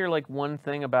we hear like one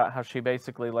thing about how she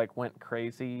basically like went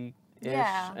crazy-ish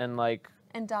Yeah. and like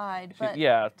and died. She- But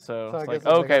yeah, so So I it's guess like,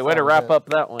 I'll take okay, us way to all wrap good. up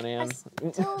that one, I Ann.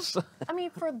 still, I mean,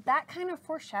 for that kind of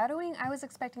foreshadowing, I was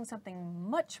expecting something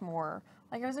much more.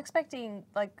 Like I was expecting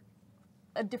like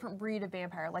a different breed of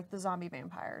vampire, like the zombie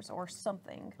vampires or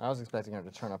something. I was expecting her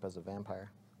to turn up as a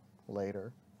vampire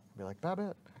later. Be like,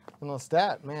 Babette. And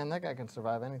Lestat, man, that guy can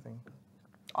survive anything.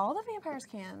 All the vampires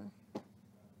can.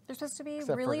 They're supposed to be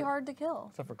Except really for- hard to kill.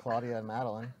 Except for Claudia and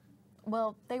Madeline.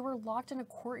 Well, they were locked in a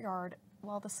courtyard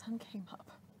while the sun came up.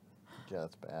 Yeah,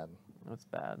 that's bad. That's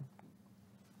bad.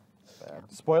 Bad.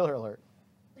 Spoiler alert.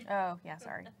 Oh, yeah,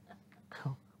 sorry.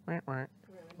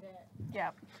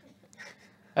 Yeah.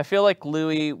 I feel like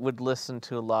Louis would listen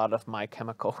to a lot of My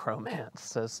Chemical Romance,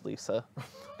 says Lisa.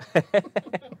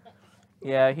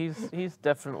 Yeah, he's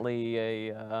definitely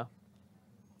a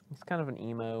he's kind of an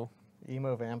emo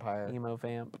Vampire.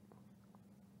 vamp.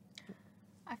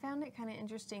 I found it kind of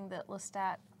interesting that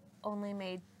Lestat only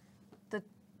made the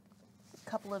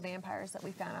couple of vampires that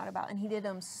we found out about, and he did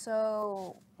them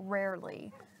so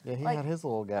rarely. Yeah, he Like- had his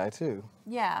little guy too.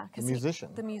 Yeah, The musician.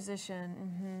 The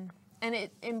musician. And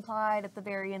it implied at the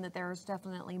very end that there was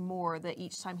definitely more. That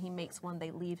each time he makes one,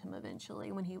 they leave him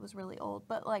eventually when he was really old.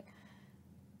 But like,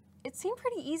 it seemed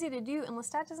pretty easy to do, and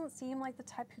Lestat doesn't seem like the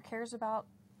type who cares about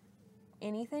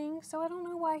anything. So I don't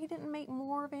know why he didn't make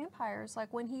more vampires.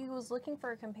 Like when he was looking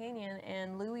for a companion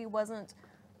and Louis wasn't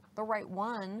the right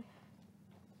one,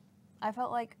 I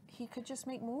felt like he could just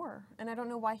make more, and I don't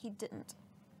know why he didn't.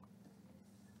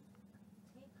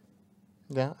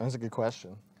 Yeah, that's a good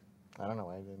question. I don't know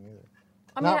why he didn't either.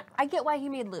 I mean, No. I get why he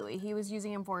made Louis. He was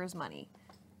using him for his money.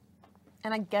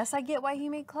 And I guess I get why he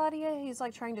made Claudia. He's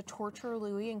like trying to torture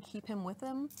Louis and keep him with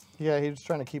him. Yeah, he was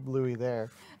trying to keep Louis there.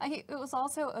 It was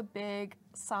also a big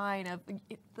sign of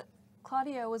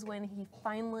Claudia was when he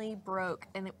finally broke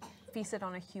and it feasted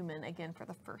on a human again for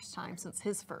the first time since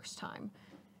his first time.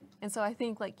 And so I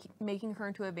think like making her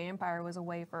into a vampire was a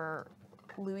way for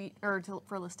Louis for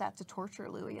Lestat to torture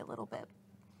Louis a little bit.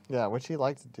 Yeah, which he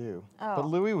liked to do. Oh. But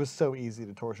Louis was so easy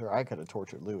to torture. I could have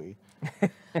tortured Louis.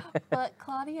 But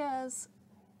Claudia's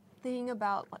thing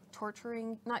about like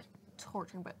not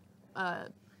torturing,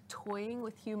 but toying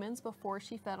with humans before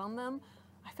she fed on them,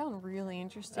 I found really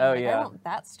interesting. Oh, Like, yeah. I want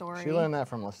that story. She learned that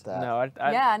from Lestat. No,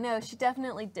 I Yeah, no, she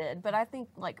definitely did. But I think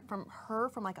like from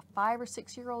like a 5 or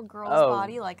 6 year old girl's Oh.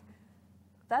 body, like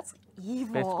that's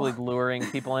evil. basically luring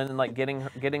people in and like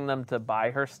getting them to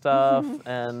buy her stuff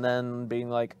and then being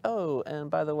like, oh, and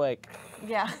by the way,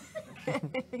 Yeah,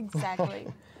 exactly.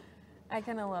 I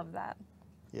kind of love that.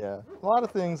 Yeah, a lot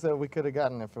of things that we could have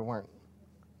gotten if it weren't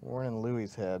in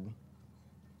Louis's head.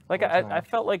 like What's I next?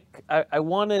 felt like I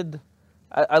wanted,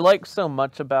 I like so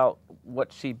much about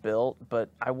what she built, but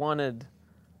I wanted,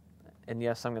 and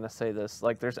yes, I'm gonna say this,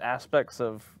 like there's aspects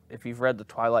of, if you've read the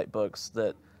Twilight books,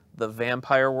 that the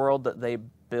vampire world that they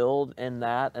build in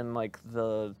that, and like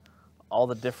all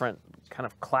the different kind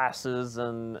of classes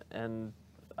and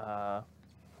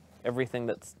everything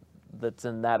that's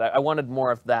in that. I wanted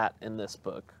more of that in this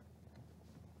book.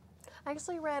 I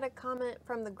actually read a comment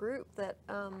from the group that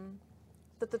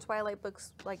that the Twilight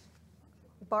books like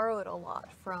borrowed a lot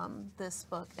from this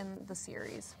book and the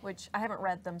series, which I haven't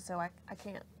read them, so I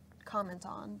can't comment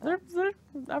on. But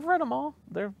I've read them all.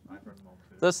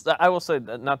 This, I will say,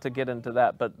 not to get into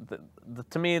that, but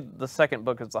to me, the second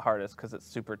book is the hardest because it's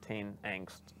super teen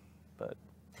angst. But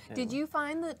Did you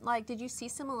find that, like, did you see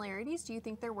similarities? Do you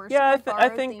think there were yeah, some I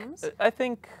borrowed themes?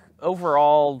 think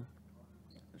overall,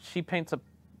 she paints a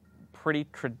pretty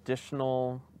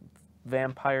traditional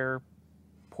vampire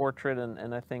portrait,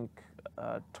 and I think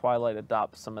Twilight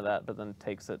adopts some of that, but then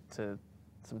takes it to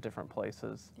some different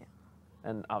places. Yeah.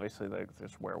 And obviously,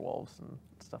 there's werewolves and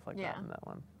stuff like Yeah. that in that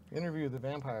one. Interview with the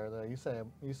Vampire, though, you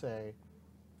say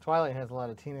Twilight has a lot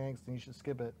of teen angst and you should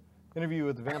skip it. Interview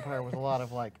with the Vampire was a lot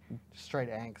of like straight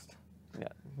angst Yeah,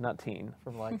 not teen.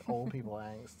 from like old people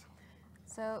angst.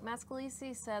 So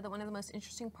Mascalisi said that one of the most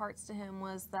interesting parts to him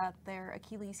was that their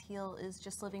Achilles heel is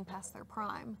just living past their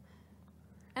prime.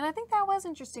 And I think that was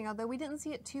interesting, although we didn't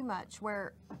see it too much,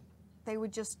 where they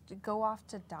would just go off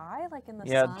to die, like in the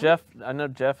Yeah, sun. I know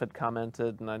Jeff had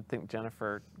commented, and I think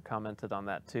Jennifer commented on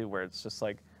that too, where it's just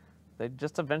like, they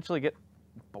just eventually get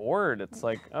bored. It's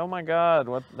like, oh my God,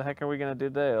 what the heck are we gonna do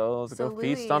today? Oh, let's So go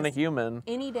feast Louis on a is- human.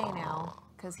 Any day now,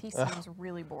 because he seems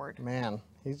really bored. Man,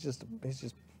 he's just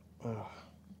ugh.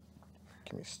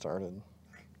 Get me started.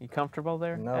 You comfortable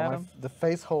there, No, Adam? the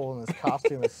face hole in his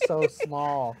costume is so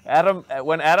small. Adam,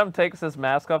 when Adam takes his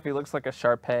mask off, he looks like a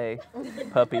Shar-Pei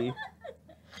puppy.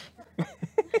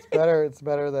 It's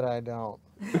better that I don't.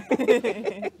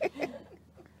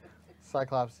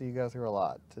 Cyclops, you go through a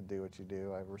lot to do what you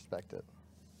do. I respect it.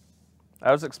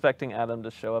 I was expecting Adam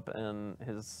to show up in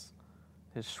his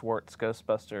Schwartz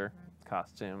Ghostbuster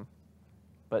costume,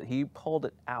 but he pulled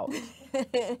it out.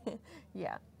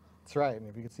 Yeah. That's right. And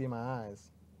if you could see my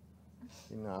eyes,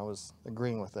 you know I was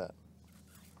agreeing with that.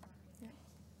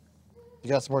 You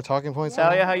got some more talking points? on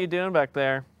Talia, that? how you doing back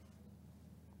there?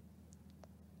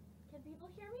 Can people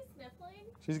hear me sniffling?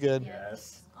 She's good.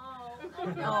 Yes. Oh,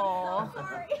 Aw. I'm so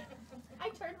sorry. I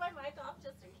turned my mic off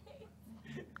just in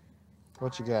case.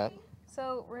 What you got?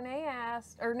 So Renee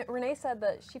Renee said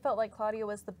that she felt like Claudia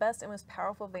was the best and most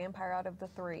powerful vampire out of the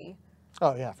three.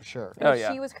 Oh yeah, for sure. And Oh, if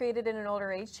yeah. she was created in an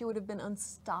older age, she would have been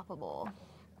unstoppable.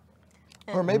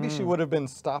 Or maybe she would have been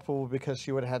stoppable because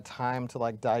she would have had time to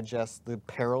like digest the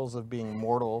perils of being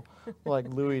mortal, like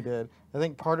Louis did. I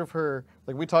think part of her,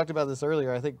 like we talked about this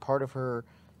earlier, I think part of her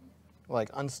like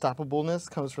unstoppableness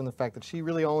comes from the fact that she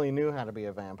really only knew how to be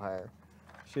a vampire.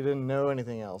 She didn't know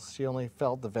anything else. She only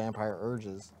felt the vampire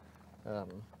urges.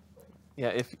 Yeah,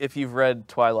 if you've read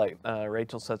Twilight,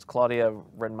 Rachel says Claudia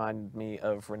reminded me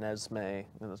of Renesmee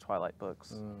in the Twilight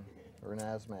books.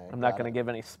 Renesmee. I'm not going to give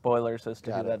any spoilers as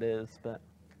to Got who it. that is, but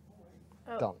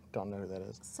Don't know who that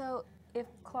is. So if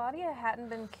Claudia hadn't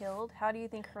been killed, how do you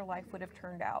think her life would have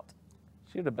turned out?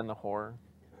 she would have been a horror.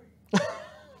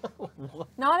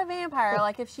 Not a vampire,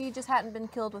 like if she just hadn't been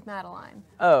killed with Madeline.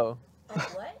 Oh,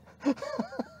 What?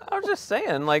 I was just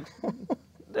saying, like,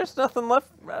 there's nothing left.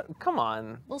 Come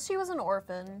on. Well, she was an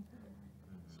orphan.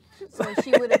 So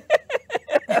she would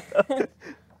have.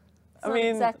 I mean,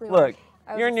 exactly what look,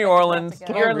 I was you're in New expecting that to Orleans, go.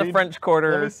 Can I you're in the read? French Let me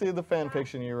Quarter. see the fan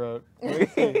fiction you wrote. Let me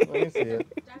see it.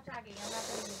 Stop talking. I'm not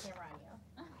putting the camera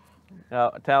on you.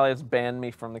 No, Talia's banned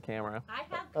me from the camera. I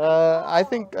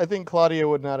have. I think Claudia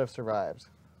would not have survived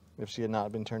if she had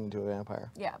not been turned into a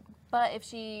vampire. Yeah, but if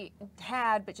she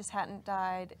had, but just hadn't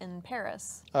died in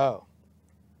Paris. Oh.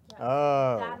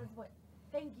 Oh. That is what.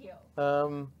 Thank you.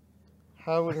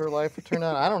 How would her life have turned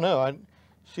out? I don't know.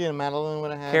 She and Madeline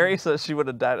would have had. Carrie says she would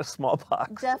have died of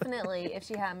smallpox. Definitely, if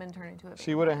she hadn't been turned into a vampire.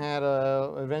 She would have had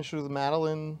a adventure with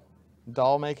Madeline,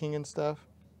 doll making and stuff.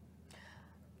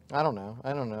 I don't know.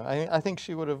 I think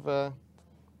she would have.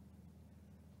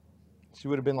 She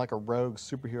would have been like a rogue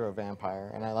superhero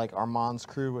vampire, and Armand's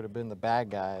crew would have been the bad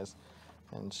guys,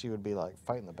 and she would be like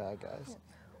fighting the bad guys.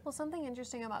 Well, something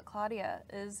interesting about Claudia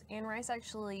is Anne Rice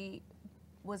actually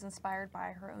was inspired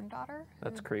by her own daughter,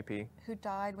 That's creepy. who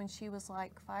died when she was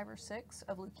like 5 or 6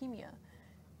 of leukemia.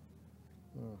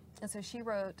 And so she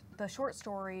wrote the short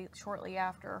story shortly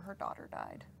after her daughter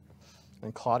died.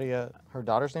 And Claudia, her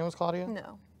daughter's name was Claudia.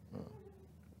 No.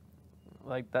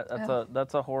 Like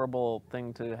that's a horrible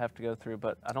thing to have to go through,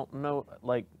 but I don't know,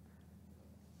 like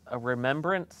a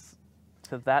remembrance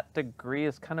to that degree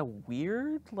is kind of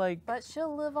weird. Like, But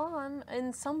she'll live on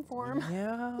in some form.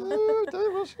 yeah.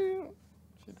 Well, she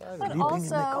died. But of it.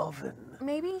 also,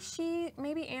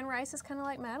 maybe Anne Rice is kind of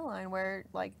like Madeline, where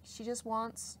like she just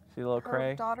wants See a little her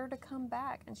cray. daughter to come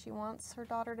back, and she wants her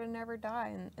daughter to never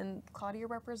die, and Claudia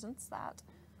represents that.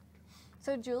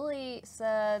 So Julie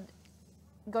said,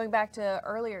 going back to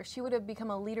earlier, she would have become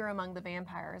a leader among the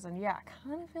vampires, and yeah, I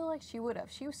kind of feel like she would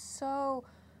have. She was so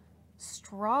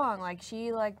strong, like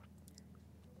she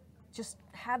just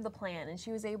had the plan, and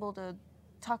she was able to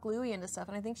talk Louis into stuff,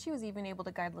 and I think she was even able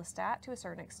to guide Lestat to a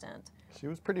certain extent. She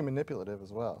was pretty manipulative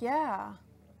as well. Yeah.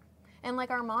 And like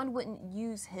Armand wouldn't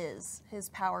use his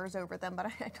powers over them, but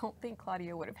I don't think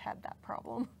Claudia would have had that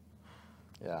problem.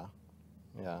 Yeah.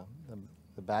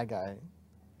 The bad guy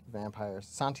vampires.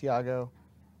 Santiago,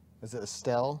 is it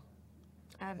Estelle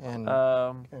and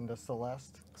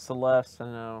Celeste? Celeste, I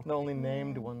know. The only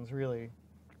named ones really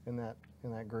in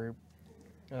that group.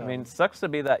 I mean, it sucks to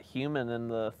be that human in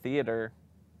the theater,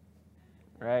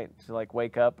 right? To like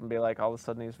wake up and be like, all of a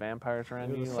sudden these vampires around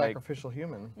you're you. the Like, sacrificial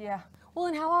human. Yeah. Well,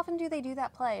 and how often do they do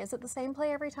that play? Is it the same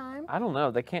play every time? I don't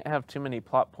know. They can't have too many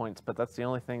plot points, but that's the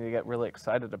only thing they get really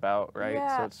excited about, right?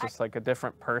 Yeah, So it's just like a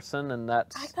different person, and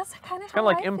that's That's kind of it's how kind of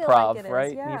like I feel improv, like it is,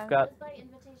 right? Yeah. You've got It's by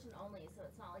invitation only, so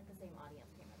it's not like the same audience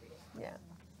came every day.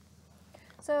 Yeah.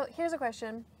 So here's a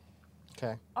question: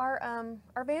 Okay. Are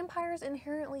vampires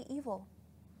inherently evil?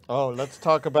 Oh, let's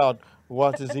talk about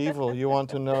what is evil. You want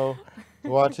to know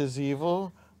what is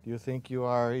evil? Do you think you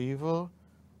are evil?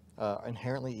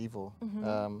 Inherently evil.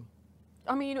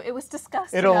 I mean, it was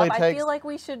discussed It enough. only I takes- feel like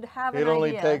we should have an It only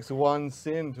idea. takes one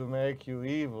sin to make you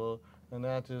evil, and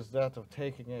that is that of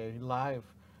taking a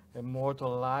life, a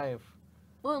mortal life.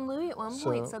 Well, and Louis at one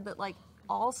point So- said that like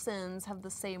all sins have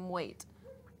the same weight,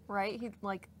 right? He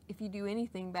like if you do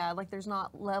anything bad, like there's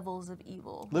not levels of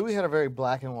evil. Louis had a very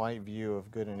black and white view of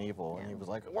good and evil, and he was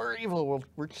like, "We're evil.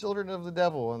 We're children of the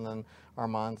devil." And then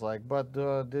Armand's like, "But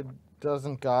did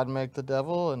doesn't God make the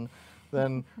devil? And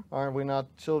then aren't we not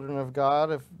children of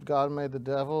God if God made the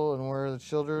devil and we're the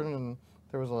children? And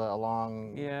there was a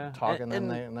long talk, and then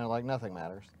they're like, nothing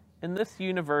matters. In this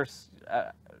universe,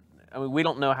 I mean, we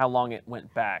don't know how long it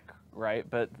went back, right?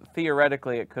 But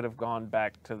theoretically, it could have gone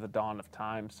back to the dawn of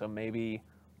time. So maybe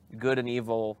good and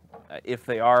evil, if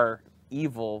they are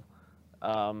evil,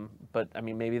 but I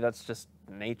mean, maybe that's just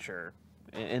nature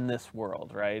in this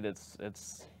world, right?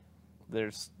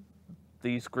 There's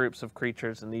these groups of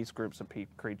creatures and these groups of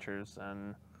creatures,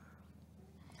 and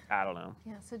I don't know.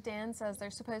 Yeah, so Dan says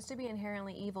they're supposed to be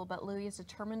inherently evil, but Louis is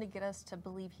determined to get us to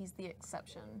believe he's the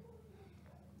exception.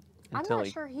 I'm not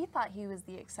sure he thought he was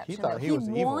the exception. He thought he was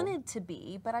evil. Wanted to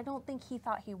be, but I don't think he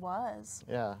thought he was.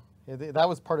 Yeah, that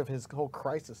was part of his whole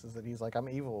crisis, is that he's like, I'm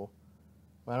evil.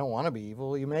 I don't want to be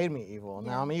evil. You made me evil. And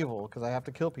now I'm evil because I have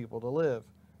to kill people to live.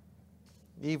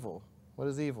 Evil. What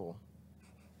is evil?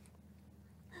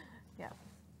 Yeah.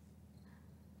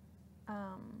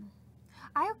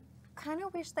 I kind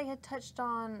of wish they had touched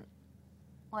on,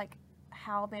 like,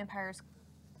 how vampires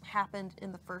happened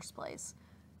in the first place.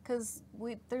 Because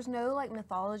there's no, like,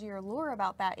 mythology or lore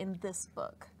about that in this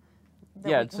book.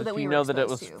 So you know that it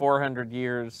was 400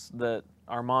 years that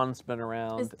Armand's been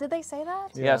around. Did they say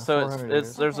that? Yeah,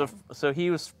 so so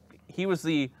he was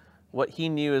what he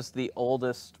knew as the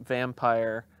oldest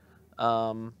vampire,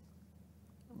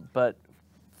 but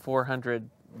 400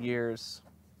 years.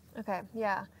 Okay,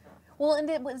 yeah. Well, and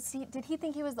did he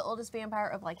think he was the oldest vampire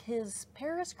of, like, his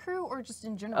Paris crew, or just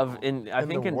in general? In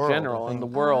general, in the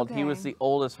world, he was the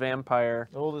oldest vampire.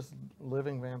 The oldest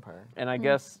living vampire. And I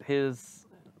guess his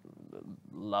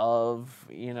love,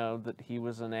 that he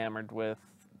was enamored with,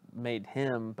 made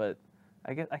him. But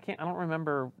I don't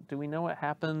remember. Do we know what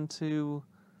happened to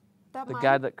the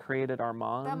guy that created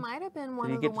Armand? That might have been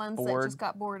one of the ones that just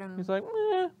got bored and he's like,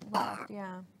 left.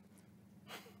 Yeah.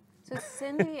 So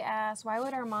Cindy asks, why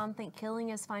would Armand think killing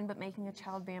is fine, but making a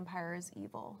child vampire is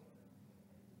evil?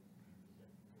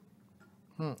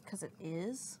 Because it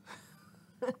is.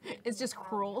 It's just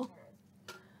cruel.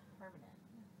 Permanent.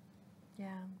 Yeah.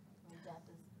 And death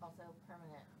is also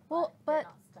permanent. Well, but but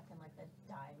not stuck in like the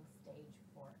dying stage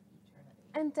for eternity.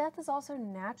 and death is also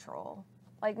natural.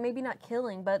 Like, maybe not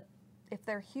killing, but if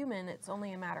they're human, it's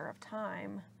only a matter of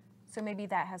time. So maybe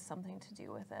that has something to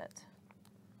do with it.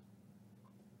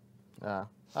 Yeah.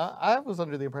 I was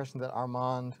under the impression that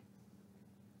Armand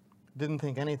didn't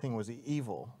think anything was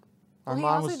evil. Well,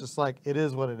 Armand was just like, it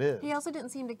is what it is. He also didn't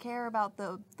seem to care about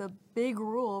the big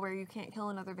rule where you can't kill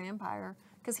another vampire,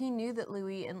 because he knew that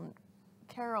Louis and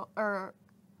Claudia,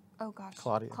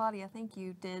 thank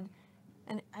you, did,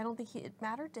 and I don't think it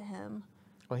mattered to him.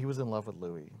 Well, he was in love with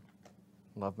Louis.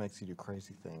 Love makes you do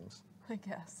crazy things, I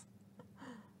guess.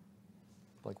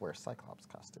 like wear Cyclops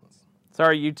costumes.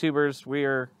 sorry,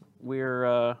 YouTubers,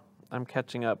 I'm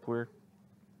catching up.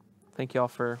 Thank y'all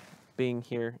for being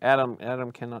here.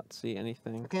 Adam cannot see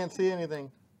anything. I can't see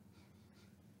anything.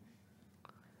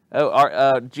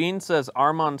 Oh, Gene says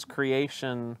Armand's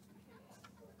creation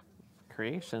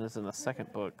is in the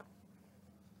second book.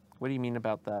 What do you mean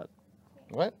about that?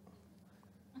 What?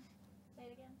 Say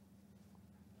it again.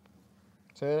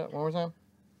 Say that one more time.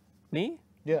 Me?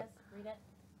 Yeah. Yes, read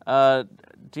it.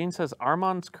 Gene says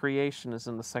Armand's creation is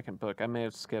in the second book. I may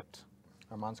have skipped.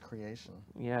 Armand's creation.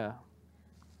 Yeah.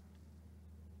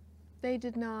 They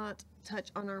did not touch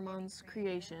on Armand's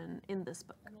creation in this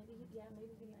book. Maybe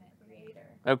he meant creator.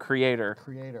 Oh, creator.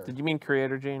 Creator. Did you mean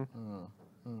creator, Gene?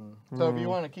 So if you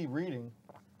want to keep reading.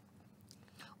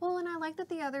 Well, and I like that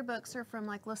the other books are from,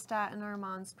 like, Lestat and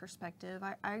Armand's perspective.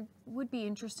 I would be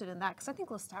interested in that, because I think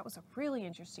Lestat was a really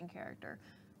interesting character.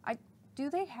 Do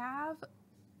they have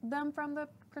them from the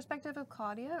perspective of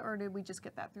Claudia, or did we just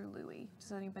get that through Louis?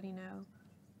 Does anybody know?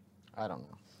 I don't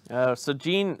know. So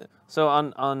Gene,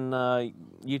 on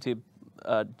YouTube,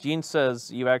 Gene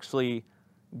says you actually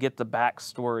get the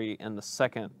backstory in the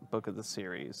second book of the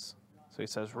series. So he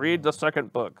says, read the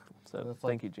second book. So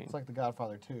thank you, Gene. It's like The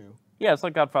Godfather 2. Yeah, it's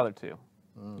like Godfather 2.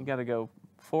 You got to go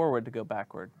forward to go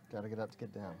backward. Got to get up to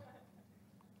get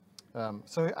down.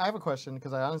 So I have a question,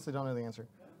 because I honestly don't know the answer.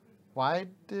 Why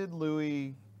did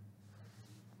Louis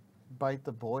bite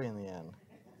the boy in the end?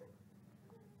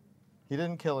 He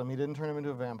didn't kill him. He didn't turn him into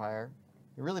a vampire.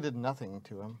 He really did nothing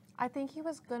to him. I think he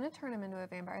was going to turn him into a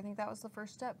vampire. I think that was the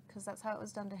first step, because that's how it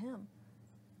was done to him.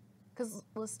 Because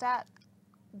Lestat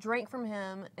drank from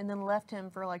him and then left him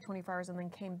for like 24 hours and then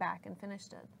came back and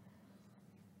finished it.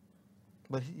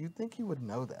 But you'd think he would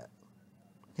know that.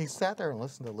 He sat there and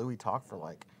listened to Louis talk for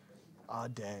like a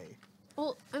day.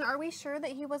 Well, and are we sure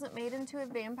that he wasn't made into a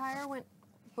vampire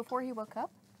before he woke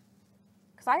up?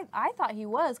 Because I thought he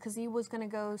was, because he was going to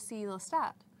go see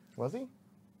Lestat. Was he?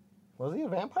 Was he a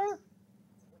vampire?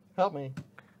 Help me.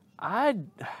 I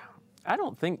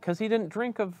don't think, because he didn't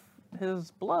drink of his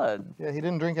blood. Yeah, he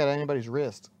didn't drink out of anybody's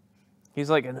wrist. He's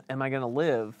like, am I going to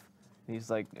live? And he's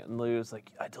like, and Lou's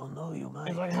like, I don't know, you might.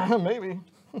 He's like, maybe.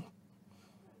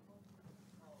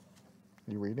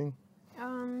 You reading?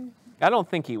 I don't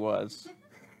think he was.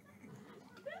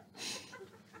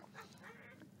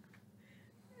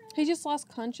 He just lost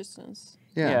consciousness.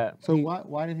 Yeah. So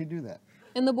why did he do that?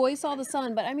 And the boy saw the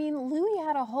sun, but I mean, Louis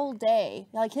had a whole day.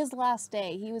 Like his last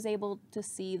day, he was able to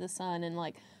see the sun, and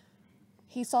like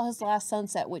he saw his last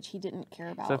sunset, which he didn't care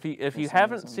about. So if for you some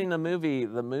haven't reason. seen the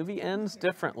movie ends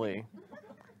differently.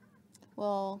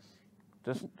 Well,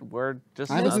 That's I that's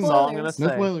haven't all I'm seen gonna it. say.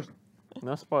 No spoilers.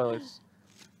 No spoilers.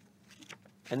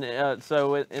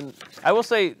 And I will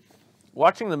say,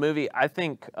 watching the movie, I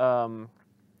think,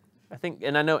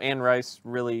 and I know Anne Rice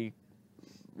really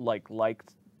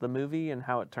liked the movie and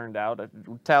how it turned out.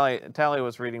 Talia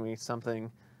was reading me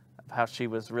something of how she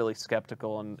was really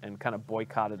skeptical and kind of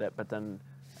boycotted it, but then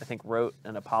I think wrote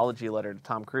an apology letter to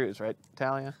Tom Cruise, right,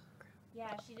 Talia?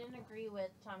 Yeah, she didn't agree with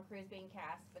Tom Cruise being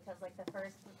cast because like her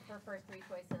first three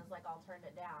choices like all turned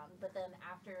it down. But then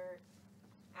after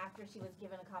she was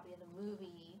given a copy of the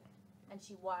movie and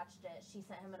she watched it, she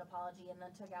sent him an apology and then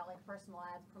took out like personal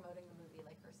ads promoting the movie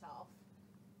like herself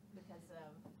because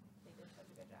they did such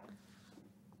a good job.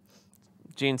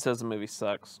 Gene says the movie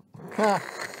sucks.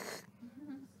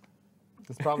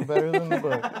 It's probably better than the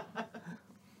book.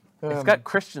 It's got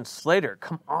Christian Slater.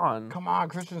 Come on. Come on,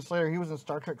 Christian Slater. He was in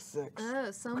Star Trek 6.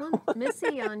 someone,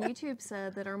 Missy on YouTube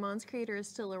said that Armand's creator is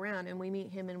still around, and we meet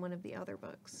him in one of the other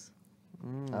books.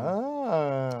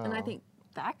 Oh. And I think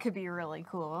that could be really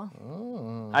cool.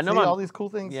 I know See, my- all these cool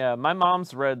things. Yeah, my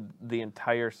mom's read the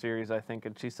entire series, I think,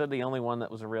 and she said the only one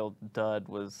that was a real dud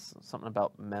was something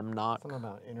about Memnock. Something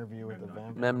about Interview with the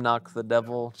Vampire. Memnock the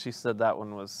Devil. She said that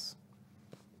one was.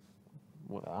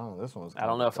 I don't know. This one was. I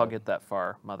don't know if I'll get that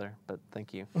far, Mother, but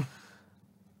thank you.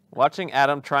 Watching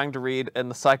Adam trying to read in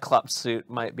the Cyclops suit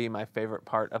might be my favorite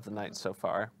part of the night so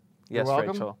far. Yes, You're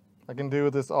welcome. Rachel. I can do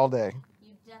this all day.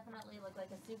 You definitely look like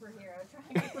a superhero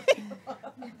trying to read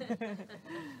a book.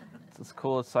 It's as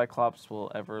cool as Cyclops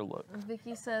will ever look.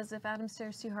 Vicky says if Adam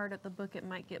stares too hard at the book, it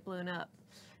might get blown up.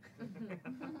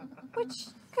 Which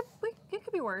it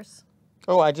could be worse.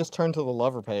 Oh, I just turned to the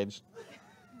lover page.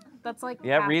 That's like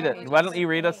Yeah, half read the it. pages. Why don't you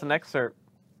read us an excerpt?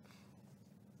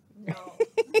 No.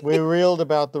 We reeled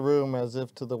about the room as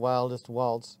if to the wildest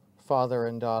waltz, father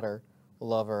and daughter,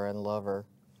 lover and lover.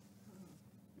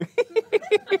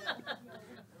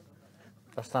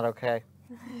 That's not okay,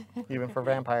 even for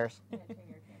vampires.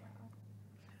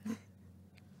 You're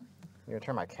gonna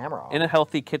turn my camera off. In a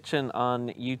Healthy Kitchen on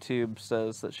YouTube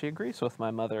says that she agrees with my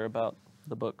mother about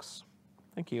the books.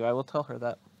 Thank you. I will tell her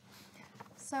that.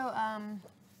 So,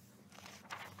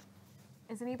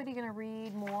 is anybody going to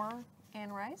read more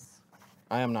Anne Rice?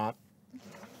 I am not.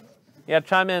 Yeah,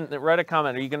 chime in. Write a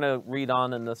comment. Are you going to read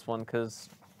on in this one? Because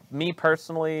me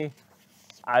personally,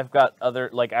 I've got other,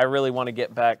 like, I really want to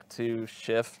get back to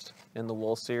Shift in the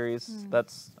Wool series.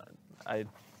 I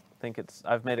think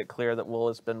I've made it clear that Wool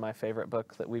has been my favorite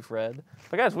book that we've read.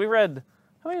 But guys, we read,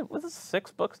 how many, was this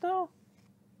 6 books now?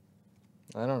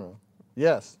 I don't know.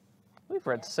 Yes. We've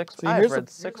read 6. See, I've here's read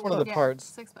a- 6 here's one of the books. parts.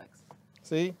 6 books.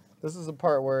 See, this is the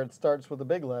part where it starts with a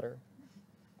big letter,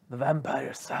 The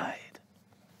Vampire Side.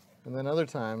 and then other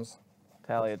times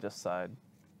Talia just sighed.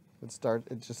 it's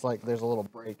just like there's a little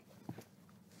break.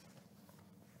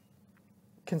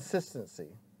 Consistency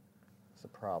is a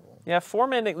problem. Yeah,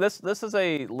 formatting. This is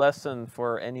a lesson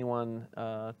for anyone.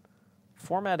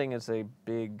 Formatting is a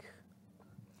big.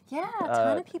 Yeah, a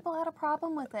ton of people had a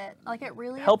problem with it. Like it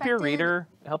really Help your affected- reader.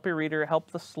 Help your reader. Help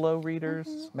the slow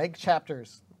readers. Make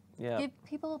chapters. Yeah. Give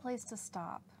people a place to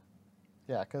stop.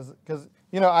 Yeah, because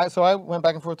I went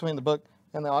back and forth between the book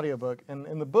and the audiobook, and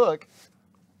in the book,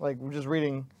 like we're just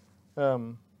reading, I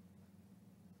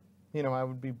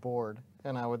would be bored,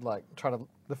 and I would like try to.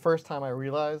 The first time I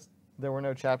realized there were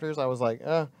no chapters, I was like,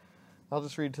 I'll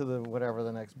just read to the whatever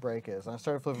the next break is, and I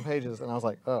started flipping pages, and I was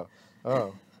like, oh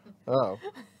no,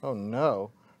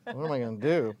 what am I gonna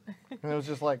do? And it was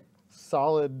just like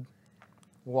solid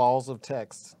walls of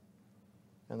text,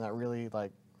 and that really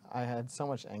like. I had so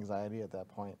much anxiety at that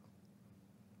point.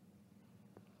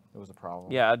 It was a problem.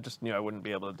 Yeah, I just knew I wouldn't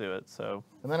be able to do it. So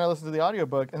And then I listened to the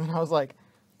audiobook, and then I was like,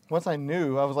 once I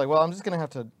knew, I was like, well, I'm just gonna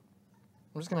have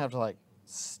to like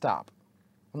stop.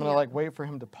 I'm gonna like wait for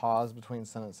him to pause between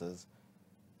sentences,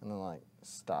 and then like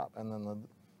stop. And then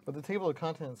but the table of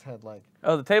contents had like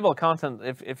the table of content.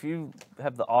 If you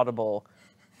have the Audible,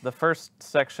 the first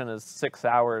section is 6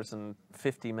 hours and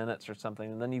 50 minutes or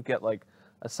something, and then you get like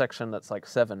a section that's like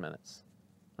 7 minutes.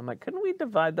 I'm like, couldn't we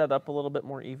divide that up a little bit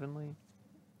more evenly?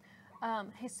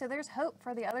 Hey, so there's hope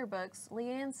for the other books.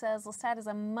 Leanne says Lestat is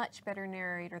a much better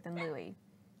narrator than Louis.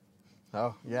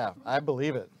 Oh, yeah, I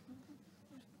believe it.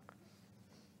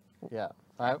 Yeah,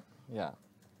 yeah.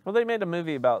 Well, they made a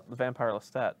movie about the vampire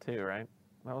Lestat too, right?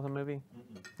 That was a movie?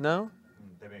 No?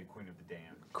 They made Queen of the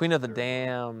Damned. Queen of the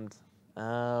Damned.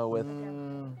 Oh,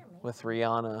 with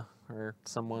Rihanna or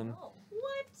someone. Oh,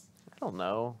 what? I don't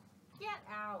know. Get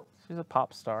out. She's a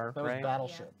pop star, That was right?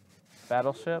 Battleship.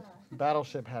 Battleship?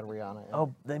 Battleship had Rihanna in it.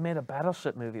 Oh, they made a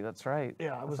Battleship movie. That's right.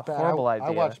 yeah, it That's was a bad. horrible I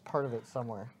idea. watched part of it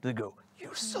somewhere. They go,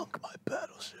 "You sunk my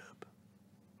battleship."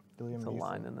 Liam There's a Neeson.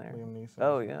 line in there. Liam Neeson.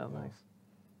 Oh yeah, nice.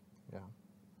 Yeah.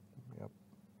 Yep.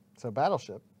 So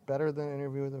Battleship, better than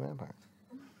Interview with the Vampire.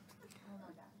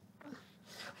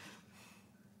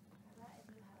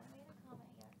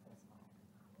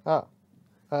 Oh,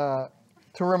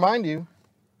 to remind you,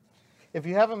 if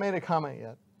you haven't made a comment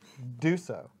yet, do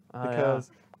so, Oh,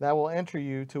 because that will enter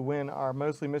you to win our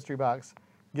Mostly Mystery Box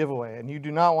giveaway, and you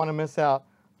do not want to miss out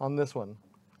on this one.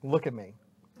 Look at me.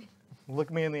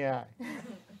 Look me in the eye.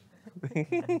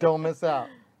 Don't miss out.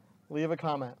 Leave a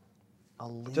comment.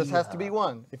 Just has to be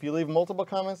one. If you leave multiple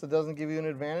comments, it doesn't give you an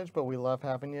advantage, but we love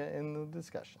having you in the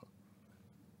discussion.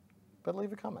 But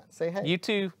leave a comment. Say hey.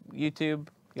 YouTube,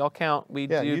 y'all count. We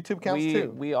Yeah, do. YouTube counts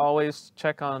too. We always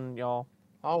check on y'all,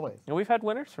 Always. and we've had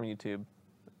winners from YouTube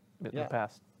in Yeah. the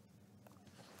past.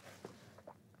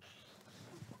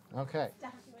 Okay.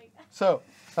 So,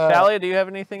 Talia, do you have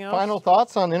anything else? final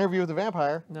thoughts on Interview with the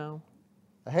Vampire. No.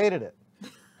 I hated it.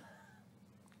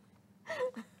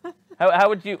 How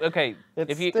would you? Okay, It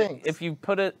if you stinks. if you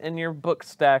put it in your book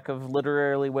stack of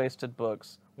literarily wasted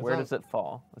books, where on- does it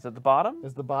fall? Is it the bottom?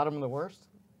 Is the bottom the worst?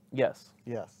 Yes.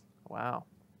 Yes. Wow.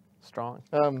 Strong.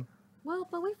 Well,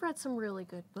 but we've read some really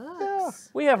good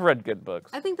books. We have read good books.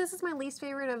 I think this is my least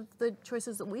favorite of the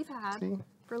choices that we've had See?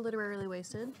 for Literarily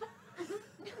Wasted.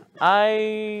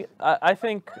 I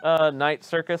think Night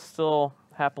Circus still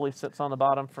happily sits on the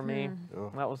bottom for me.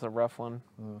 Ugh. That was a rough one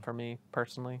for me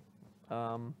personally.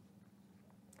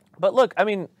 But look, I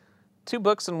mean, 2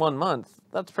 books in 1 month.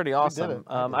 That's pretty awesome.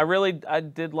 it. I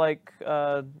did like,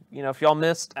 if y'all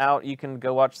missed out, you can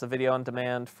go watch the video on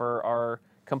demand for our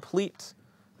complete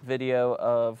video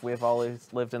of We've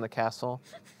Always Lived in the Castle.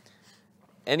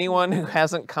 Anyone who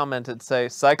hasn't commented, say,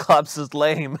 Cyclops is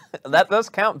lame. That does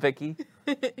count, Vicky.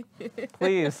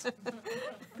 Please.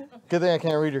 Good thing I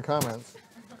can't read your comments.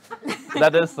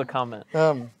 That is the comment.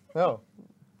 Oh.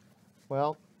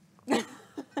 Well,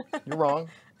 you're wrong.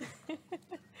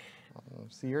 I'll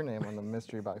see your name on the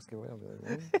mystery box giveaway. I'll be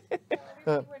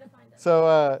like,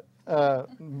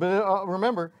 but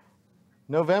remember,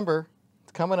 November,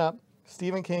 it's coming up.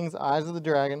 Stephen King's Eyes of the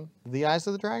Dragon. The Eyes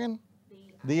of the Dragon?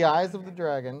 The Eyes of the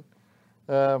Dragon.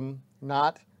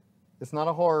 It's not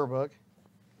a horror book.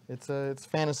 It's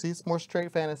fantasy. It's more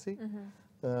straight fantasy.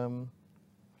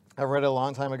 I read it a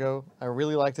long time ago. I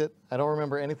really liked it. I don't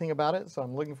remember anything about it, so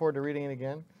I'm looking forward to reading it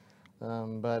again.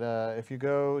 But if you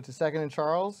go to Second and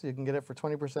Charles, you can get it for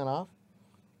 20% off.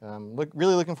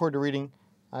 Really looking forward to reading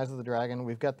Eyes of the Dragon.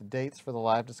 We've got the dates for the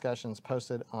live discussions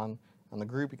posted on the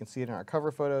group. You can see it in our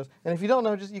cover photos. And if you don't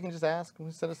know, you can just ask.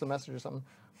 Send us a message or something.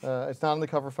 It's not on the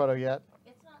cover photo yet.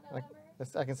 It's not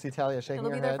November. I can see Talia shaking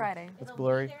It'll her be there head. Friday. It's It'll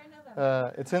blurry. Be there in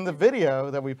November. It's in the video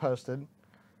that we posted.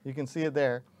 You can see it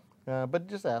there. But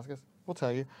just ask us. We'll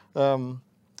tell you.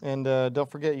 And don't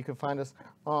forget, you can find us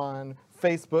on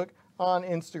Facebook, on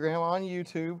Instagram, on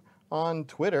YouTube, on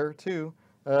Twitter, too.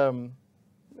 Check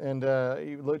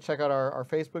out our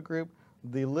Facebook group,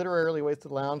 the Literarily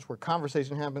Wasted Lounge, where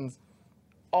conversation happens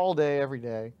all day, every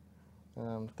day.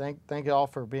 Thank you all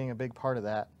for being a big part of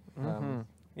that.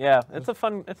 Yeah, it's a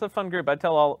fun group. I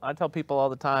tell people all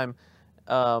the time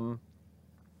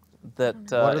that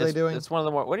What are they doing? It's one of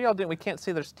the more. What are y'all doing? We can't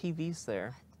see. There's TVs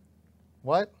there.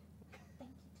 What?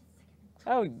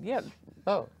 Oh yeah.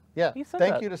 Oh, yeah. He said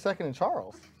Thank that. you to Second and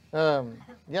Charles.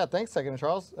 Yeah, thanks, Second and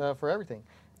Charles, for everything.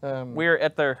 We're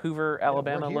at their Hoover,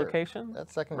 Alabama here. location.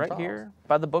 That's Second and right Charles. here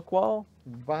by the book wall.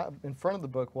 In front of the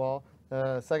book wall.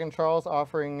 Second Charles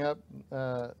offering up,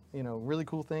 really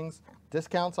cool things,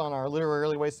 discounts on our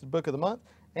Literarily Wasted Book of the Month,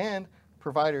 and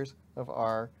providers of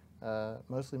our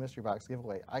Mostly Mystery Box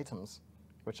giveaway items,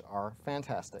 which are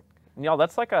fantastic. And y'all,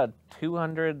 that's like a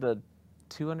 $200 to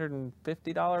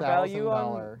 $250 value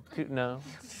on. No.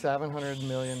 $700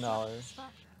 million.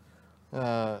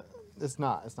 It's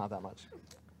not that much.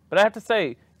 But I have to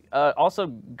say, also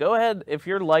go ahead if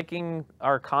you're liking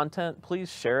our content, please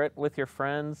share it with your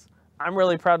friends. I'm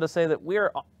really proud to say that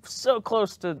we're so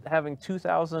close to having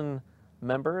 2,000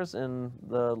 members in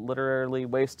the Literarily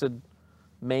Wasted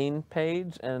main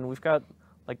page, and we've got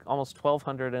like almost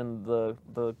 1,200 in the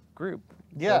group.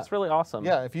 Yeah. So it's really awesome.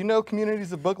 Yeah, if you know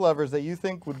communities of book lovers that you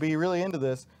think would be really into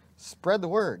this, spread the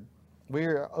word.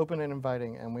 We're open and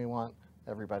inviting, and we want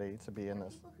everybody to be in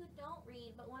this. People who don't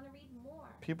read but want to read more.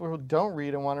 People who don't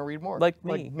read and want to read more. Like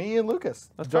me. Like me and Lucas.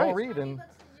 That's don't right. read How many and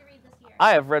books did you read this year?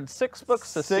 I have read 6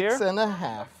 books this year. 6 and a How many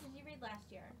half. books did you read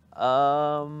last year?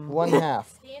 1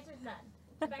 half. The answer's none.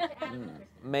 Go back to Adam and Kristen.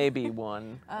 Maybe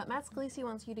 1. Matt Scalisi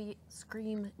wants you to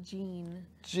scream Jean.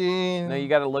 Jean. No, you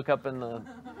got to look up in the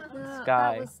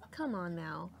sky. That was, come on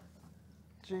now.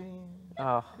 Jean.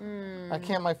 Oh, I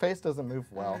can't, my face doesn't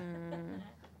move well.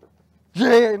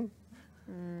 Jean.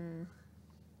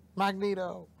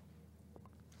 Magneto.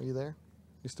 Are you there?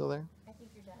 You still there? I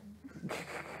think you're done.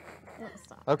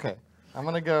 Stop. Okay. I'm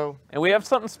going to go. and we have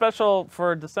something special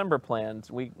for December planned.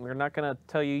 We're not gonna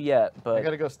tell you yet, I but got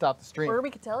to go stop the stream. Or we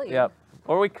could tell you. yep.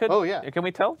 Or we could. Oh, yeah. Can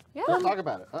we tell? Yeah. Let's talk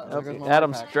about it. There goes my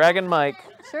Adam's backpack. dragging Mike.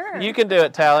 Sure. You can do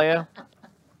it, Talia.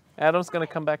 Adam's gonna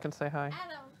come back and say hi.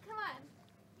 Adam, come on.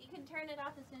 You can turn it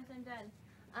off as soon as I'm done.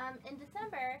 In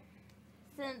December,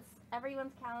 since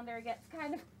everyone's calendar gets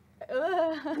kind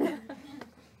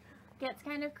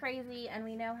of crazy, and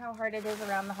we know how hard it is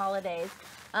around the holidays.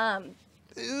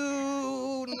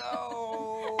 Ooh,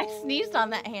 no. I sneezed on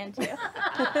that hand too.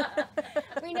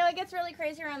 We know it gets really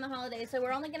crazy around the holidays, so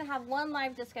we're only going to have one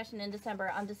live discussion in December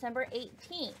on December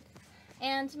 18th.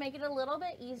 And to make it a little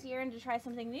bit easier and to try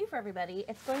something new for everybody,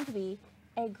 it's going to be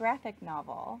a graphic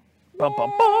novel. Bum,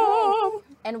 bum, bum.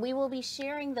 And we will be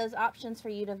sharing those options for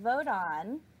you to vote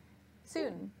on.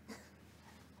 Soon.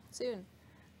 Soon.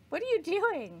 What are you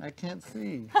doing? I can't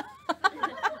see.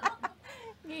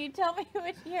 Can you tell me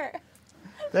which year?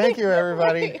 Thank you,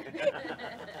 everybody.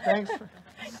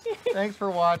 Thanks for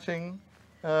watching.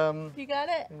 You got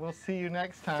it? We'll see you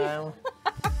next time.